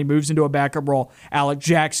 Tayshawn Manning moves into a backup role. Alec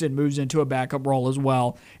Jackson moves into a backup role as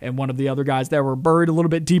well. And one of the other guys that were buried a little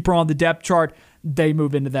bit deeper on the depth chart, they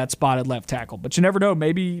move into that spot at left tackle. But you never know.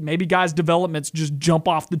 Maybe guys' developments just jump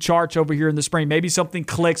off the charts over here in the spring. Maybe something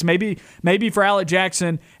clicks. Maybe for Alec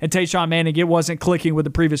Jackson and Tayshawn Manning, it wasn't clicking with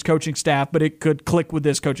the previous coaching staff, but it could click with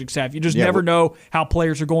this coaching staff. You just never know how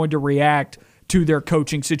players are going to react to their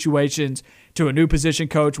coaching situations, to a new position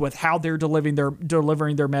coach with how they're delivering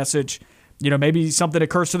their message. Maybe something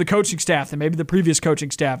occurs to the coaching staff that maybe the previous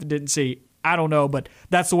coaching staff didn't see. I don't know, but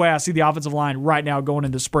that's the way I see the offensive line right now going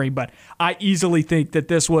into spring. But I easily think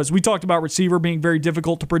that we talked about receiver being very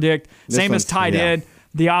difficult to predict. Same as tight end.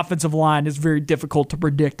 the offensive line is very difficult to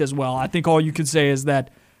predict as well. I think all you can say is that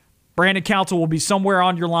Brandon Council will be somewhere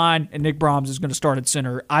on your line, and Nick Brahms is going to start at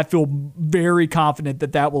center. I feel very confident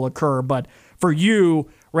that that will occur. But for you,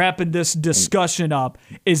 wrapping this discussion up,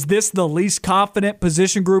 is this the least confident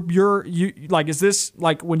position group is this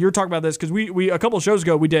like when you're talking about this? Because we a couple of shows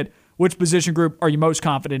ago we did which position group are you most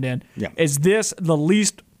confident in? Yeah. Is this the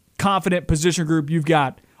least confident position group you've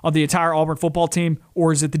got on the entire Auburn football team,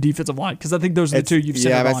 or is it the defensive line? Because I think those are the two you've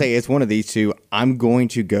said. Yeah, I say it's one of these two. I'm going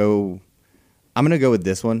to go with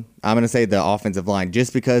this one. I'm going to say the offensive line,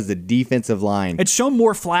 just because the defensive line. It's shown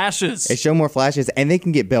more flashes. And they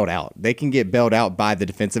can get bailed out. They can get bailed out by the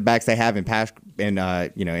defensive backs they have in pass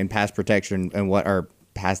protection and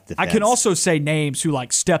pass defense. I can also say names who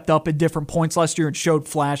stepped up at different points last year and showed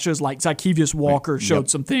flashes, like Zykevious Walker showed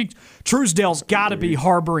some things. Truesdale's got to be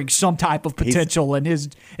harboring some type of potential in his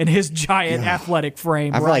giant athletic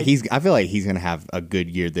frame. I feel like he's going to have a good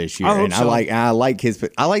year this year, I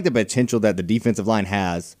like the potential that the defensive line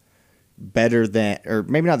has. Better than, or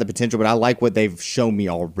maybe not the potential, but I like what they've shown me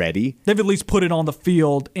already. They've at least put it on the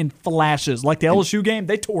field in flashes, like the LSU game.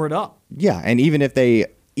 They tore it up. Yeah, and even if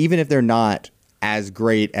they're not as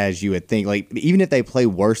great as you would think, even if they play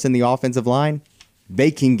worse in the offensive line,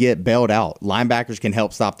 they can get bailed out. Linebackers can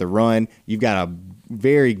help stop the run. You've got a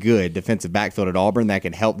very good defensive backfield at Auburn that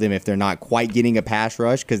can help them if they're not quite getting a pass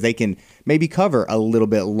rush, because they can maybe cover a little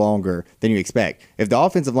bit longer than you expect. If the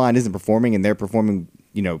offensive line isn't performing and they're performing,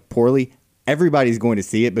 poorly, everybody's going to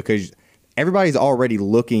see it, because everybody's already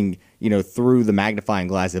looking, through the magnifying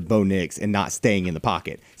glass of Bo Nix and not staying in the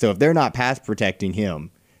pocket. So if they're not pass protecting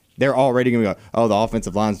him, they're already going to go, oh, the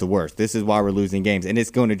offensive line's the worst. This is why we're losing games. And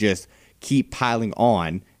it's going to just keep piling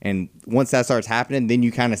on. And once that starts happening, then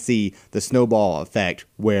you kind of see the snowball effect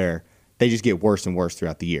where they just get worse and worse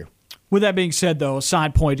throughout the year. With that being said, though, a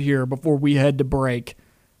side point here before we head to break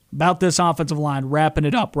about this offensive line, wrapping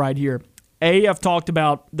it up right here. I've talked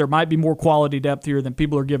about there might be more quality depth here than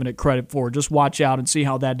people are giving it credit for. Just watch out and see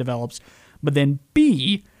how that develops. But then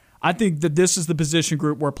B, I think that this is the position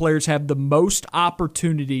group where players have the most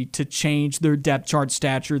opportunity to change their depth chart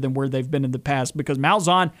stature than where they've been in the past, because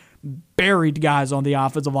Malzahn buried guys on the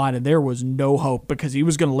offensive line, and there was no hope because he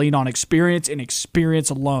was going to lean on experience and experience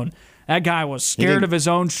alone. That guy was scared of his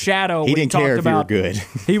own shadow. He didn't care if you were good.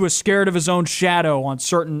 He was scared of his own shadow on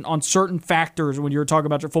certain factors when you were talking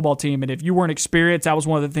about your football team, and if you weren't experienced, that was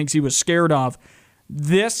one of the things he was scared of.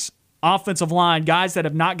 This offensive line, guys that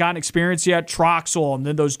have not gotten experience yet, Troxel, and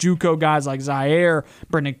then those JUCO guys like Zaire,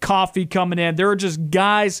 Brendan Coffey coming in. There are just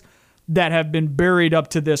guys that have been buried up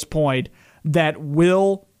to this point that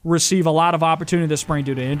will receive a lot of opportunity this spring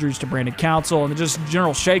due to injuries to Brandon Council and just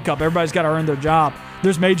general shakeup. Everybody's got to earn their job.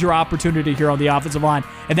 There's major opportunity here on the offensive line,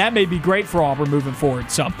 and that may be great for Auburn moving forward.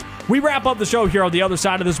 So we wrap up the show here on the other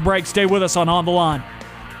side of this break. Stay with us on the Line.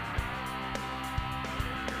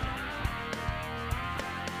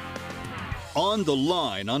 On the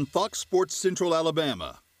Line on Fox Sports Central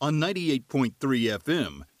Alabama on 98.3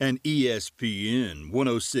 FM and ESPN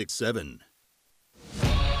 106.7.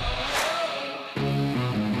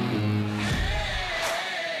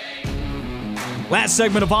 Last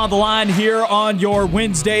segment of On the Line here on your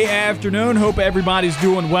Wednesday afternoon. Hope everybody's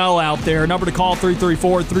doing well out there. Number to call,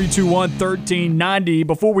 334-321-1390.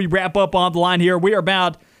 Before we wrap up On the Line here, we are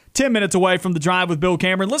about 10 minutes away from the drive with Bill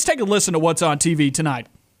Cameron. Let's take a listen to what's on TV tonight.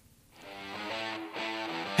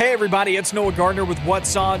 Hey everybody, it's Noah Gardner with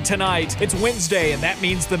What's On Tonight. It's Wednesday, and that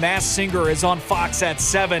means The Masked Singer is on Fox at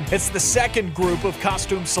 7. It's the second group of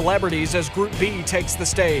costume celebrities as Group B takes the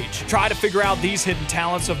stage. Try to figure out these hidden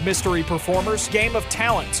talents of mystery performers. Game of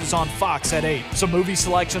Talents is on Fox at 8. Some movie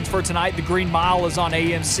selections for tonight. The Green Mile is on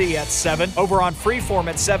AMC at 7. Over on Freeform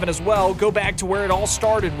at 7 as well. Go back to where it all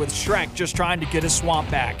started with Shrek just trying to get his swamp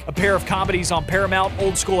back. A pair of comedies on Paramount,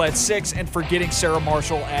 Old School at 6, and Forgetting Sarah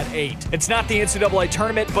Marshall at 8. It's not the NCAA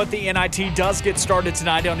tournament, but the NIT does get started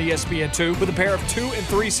tonight on ESPN2 with a pair of 2 and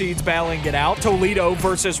 3 seeds battling it out. Toledo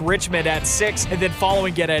versus Richmond at 6, and then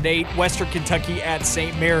following it at 8, Western Kentucky at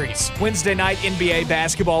St. Mary's. Wednesday night NBA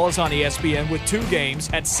basketball is on ESPN with 2 games.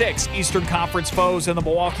 At 6, Eastern Conference foes and the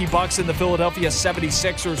Milwaukee Bucks and the Philadelphia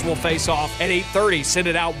 76ers will face off. At 8:30, send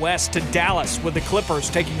it out west to Dallas with the Clippers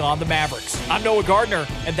taking on the Mavericks. I'm Noah Gardner,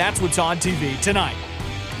 and that's what's on TV tonight.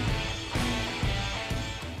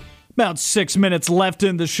 About 6 minutes left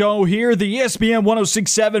in the show here. The ESPN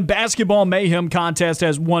 106.7 Basketball Mayhem Contest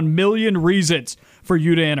has 1 million reasons for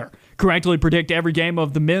you to enter. Correctly predict every game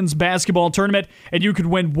of the men's basketball tournament, and you could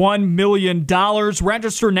win $1 million.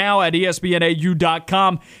 Register now at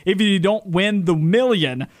ESPNAU.com. If you don't win the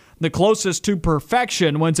million, The closest to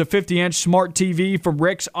perfection wins a 50-inch smart TV from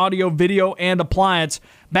Rick's Audio, Video, and Appliance.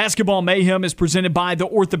 Basketball Mayhem is presented by the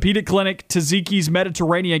Orthopedic Clinic, Taziki's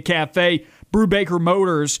Mediterranean Cafe, Brubaker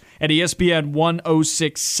Motors, and ESPN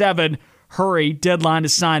 1067. Hurry, deadline to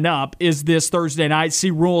sign up is this Thursday night.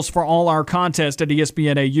 See rules for all our contests at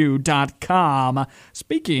espnau.com.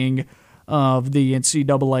 Speaking of the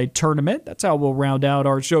NCAA tournament, that's how we'll round out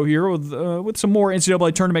our show here with some more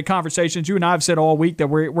NCAA tournament conversations. You and I have said all week that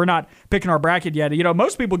we're not picking our bracket yet. You know,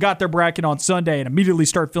 most people got their bracket on Sunday and immediately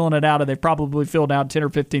start filling it out, and they've probably filled out 10 or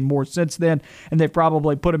 15 more since then, and they've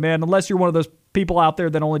probably put them in, unless you're one of those people out there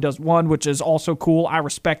that only does one, which is also cool. I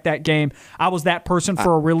respect that game. I was that person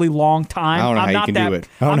for a really long time. I don't know how you can do it.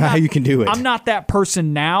 I don't know how you can do it. I'm not that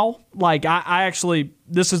person now. Like, I actually,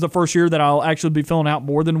 this is the first year that I'll actually be filling out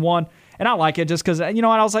more than one. And I like it just because, you know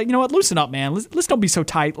what, I was like, you know what, loosen up, man. Let's don't be so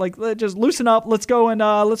tight. Like, just loosen up. Let's go and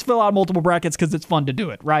let's fill out multiple brackets because it's fun to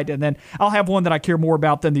do it, right? And then I'll have one that I care more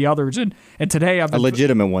about than the others. And today I've been, a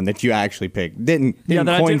legitimate one that you actually picked. Didn't that coin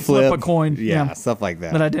I didn't flip a coin. Yeah, stuff like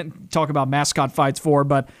that. That I didn't talk about mascot fights for.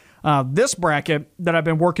 But this bracket that I've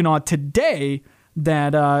been working on today,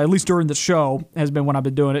 that at least during the show has been when I've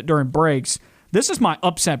been doing it during breaks. This is my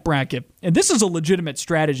upset bracket, and this is a legitimate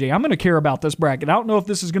strategy. I'm going to care about this bracket. I don't know if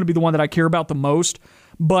this is going to be the one that I care about the most,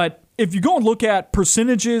 but if you go and look at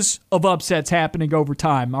percentages of upsets happening over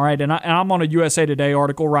time, all right, and I'm on a USA Today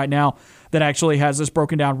article right now that actually has this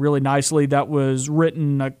broken down really nicely. That was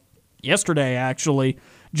written yesterday, actually.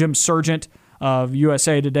 Jim Sargent of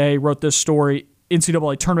USA Today wrote this story.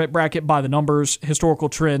 NCAA tournament bracket by the numbers, historical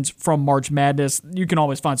trends from March Madness. You can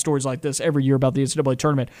always find stories like this every year about the NCAA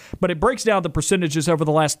tournament. But it breaks down the percentages over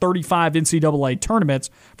the last 35 NCAA tournaments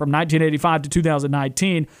from 1985 to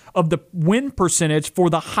 2019 of the win percentage for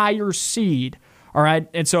the higher seed. All right.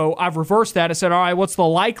 And so I've reversed that. I said, all right, what's the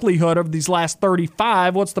likelihood of these last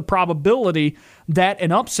 35? What's the probability that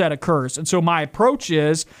an upset occurs? And so my approach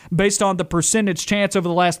is based on the percentage chance over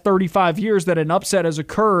the last 35 years that an upset has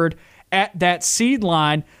occurred at that seed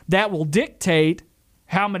line, that will dictate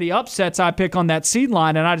how many upsets I pick on that seed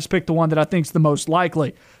line, and I just pick the one that I think is the most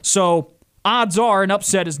likely. So odds are an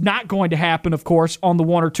upset is not going to happen, of course, on the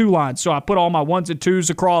 1 or 2 line. So I put all my 1s and 2s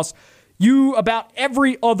across. About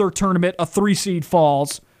every other tournament, a 3 seed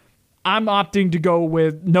falls. I'm opting to go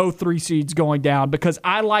with no 3 seeds going down because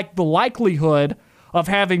I like the likelihood of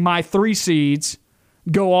having my 3 seeds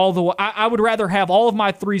go all the way. I would rather have all of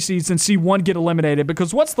my 3 seeds than see one get eliminated,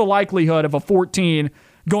 because what's the likelihood of a 14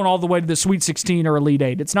 going all the way to the Sweet 16 or Elite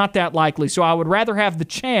 8? It's not that likely. So I would rather have the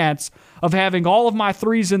chance of having all of my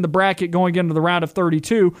 3s in the bracket going into the round of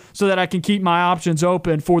 32 so that I can keep my options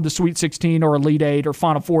open for the Sweet 16 or Elite 8 or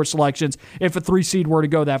Final Four selections if a 3 seed were to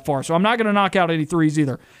go that far. So I'm not going to knock out any 3s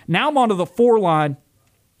either. Now I'm onto the 4 line,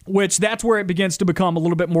 which that's where it begins to become a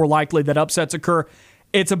little bit more likely that upsets occur.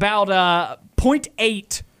 It's about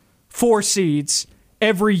 0.8 4 seeds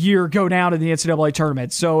every year go down in the NCAA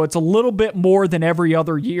tournament. So it's a little bit more than every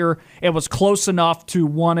other year. It was close enough to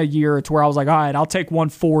 1 a year to where I was like, all right, I'll take 1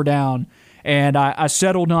 4 down. And I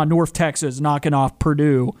settled on North Texas knocking off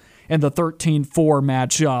Purdue in the 13-4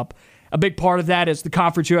 matchup. A big part of that is the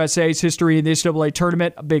Conference USA's history in the NCAA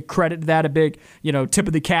tournament. A big credit to that, a big tip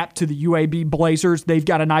of the cap to the UAB Blazers. They've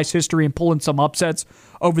got a nice history in pulling some upsets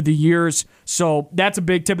over the years. So that's a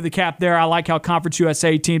big tip of the cap there. I like how Conference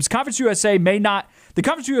USA teams. Conference USA the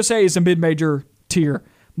Conference USA is a mid-major tier,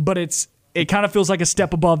 but it kind of feels like a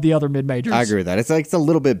step above the other mid-majors. I agree with that. It's a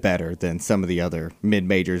little bit better than some of the other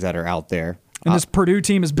mid-majors that are out there. And this Purdue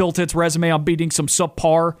team has built its resume on beating some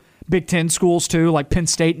subpar Big Ten schools too, like Penn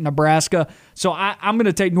State and Nebraska. So I'm going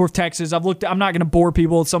to take North Texas. I'm not going to bore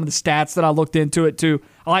people with some of the stats that I looked into it too.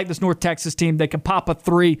 I like this North Texas team. They can pop a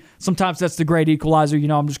 3. Sometimes that's the great equalizer.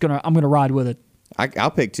 I'm going to ride with it.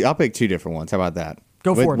 I'll pick 2 different ones. How about that?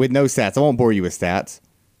 Go for it. With no stats. I won't bore you with stats.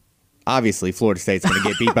 Obviously, Florida State's going to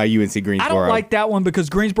get beat by UNC Greensboro. I don't like that one because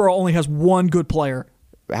Greensboro only has 1 good player.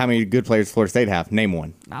 How many good players does Florida State have? Name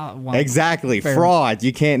one. One. Exactly. Fair. Fraud.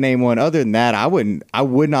 You can't name one. Other than that, I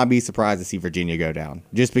would not be surprised to see Virginia go down.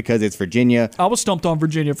 Just because it's Virginia. I was stumped on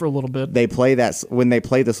Virginia for a little bit. They play that when they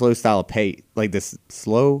play the slow style of play, like this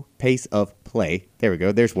slow pace of play. There we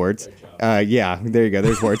go. There's words. Yeah, there you go.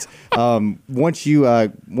 There's words. Once you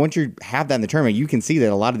have that in the tournament, you can see that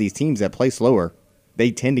a lot of these teams that play slower,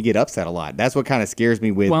 they tend to get upset a lot. That's what kind of scares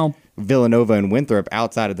me with Villanova and Winthrop,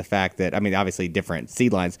 outside of the fact that, obviously different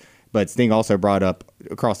seed lines, but Sting also brought up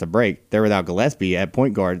across the break, they're without Gillespie at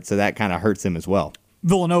point guard, so that kind of hurts them as well.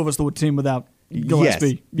 Villanova's the team without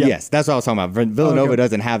Gillespie. Yes, that's what I was talking about. Villanova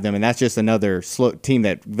doesn't have them, and that's just another slow team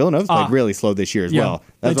that Villanova's played really slow this year as well.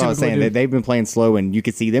 That's what I was saying. They've been playing slow, and you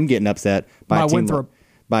could see them getting upset by a team Winthrop.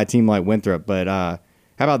 by a team like Winthrop. But how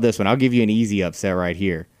about this one? I'll give you an easy upset right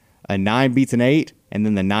here. A 9 beats an 8, and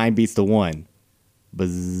then the 9 beats the 1.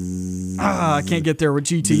 I can't get there with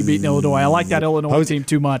GT beating Illinois. I like that Illinois team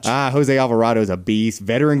too much. Jose Alvarado is a beast.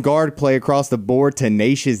 Veteran guard play across the board.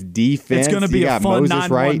 Tenacious defense. It's going to be a fun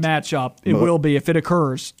 9-1 matchup. It will be if it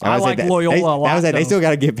occurs. I like Loyola a lot. They still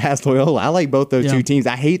got to get past Loyola. I like both those two teams.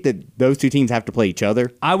 I hate that those two teams have to play each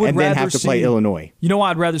other then have to play Illinois. You know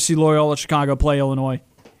why I'd rather see Loyola Chicago play Illinois?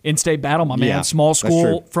 In-state battle, my man. Small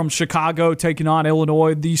school from Chicago taking on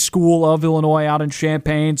Illinois, the school of Illinois out in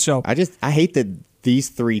Champaign. So I hate that these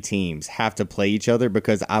three teams have to play each other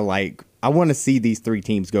because I want to see these three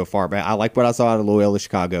teams go far back. I like what I saw out of Loyola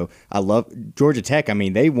Chicago. I love Georgia Tech. I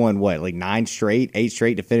mean, they won 8 straight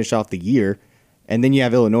to finish off the year. And then you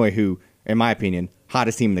have Illinois, who, in my opinion,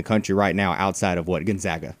 hottest team in the country right now outside of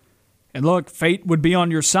Gonzaga. And look, fate would be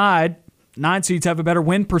on your side. 9 seeds have a better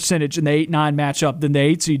win percentage in the 8-9 matchup than the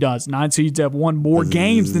 8 seed does. 9 seeds have won more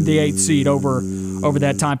games than the 8 seed over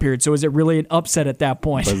that time period. So is it really an upset at that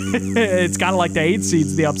point? It's kind of like the 8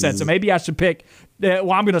 seed's the upset. So maybe I should pick. I'm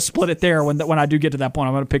going to split it there when I do get to that point.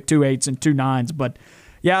 I'm going to pick 2 8s and 2 9s. But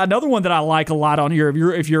yeah, another one that I like a lot on here.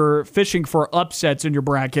 If you're fishing for upsets in your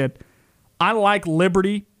bracket, I like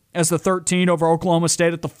Liberty as the 13 over Oklahoma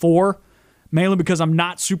State at the 4. Mainly because I'm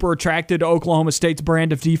not super attracted to Oklahoma State's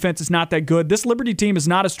brand of defense. It's not that good. This Liberty team is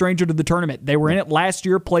not a stranger to the tournament. They were in it last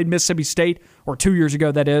year, played Mississippi State, or 2 years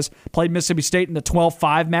ago, that is. Played Mississippi State in the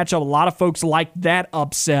 12-5 matchup. A lot of folks liked that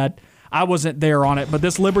upset. I wasn't there on it, but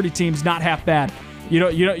this Liberty team's not half bad.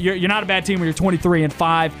 You're not a bad team when you're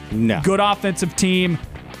 23-5. No. Good offensive team.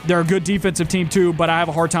 They're a good defensive team, too, but I have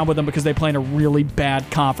a hard time with them because they play in a really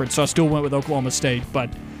bad conference, so I still went with Oklahoma State, but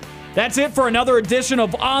that's it for another edition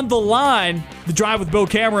of On the Line. The Drive with Bill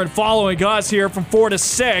Cameron following us here from 4 to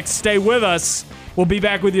 6. Stay with us. We'll be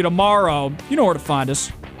back with you tomorrow. You know where to find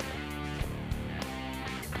us.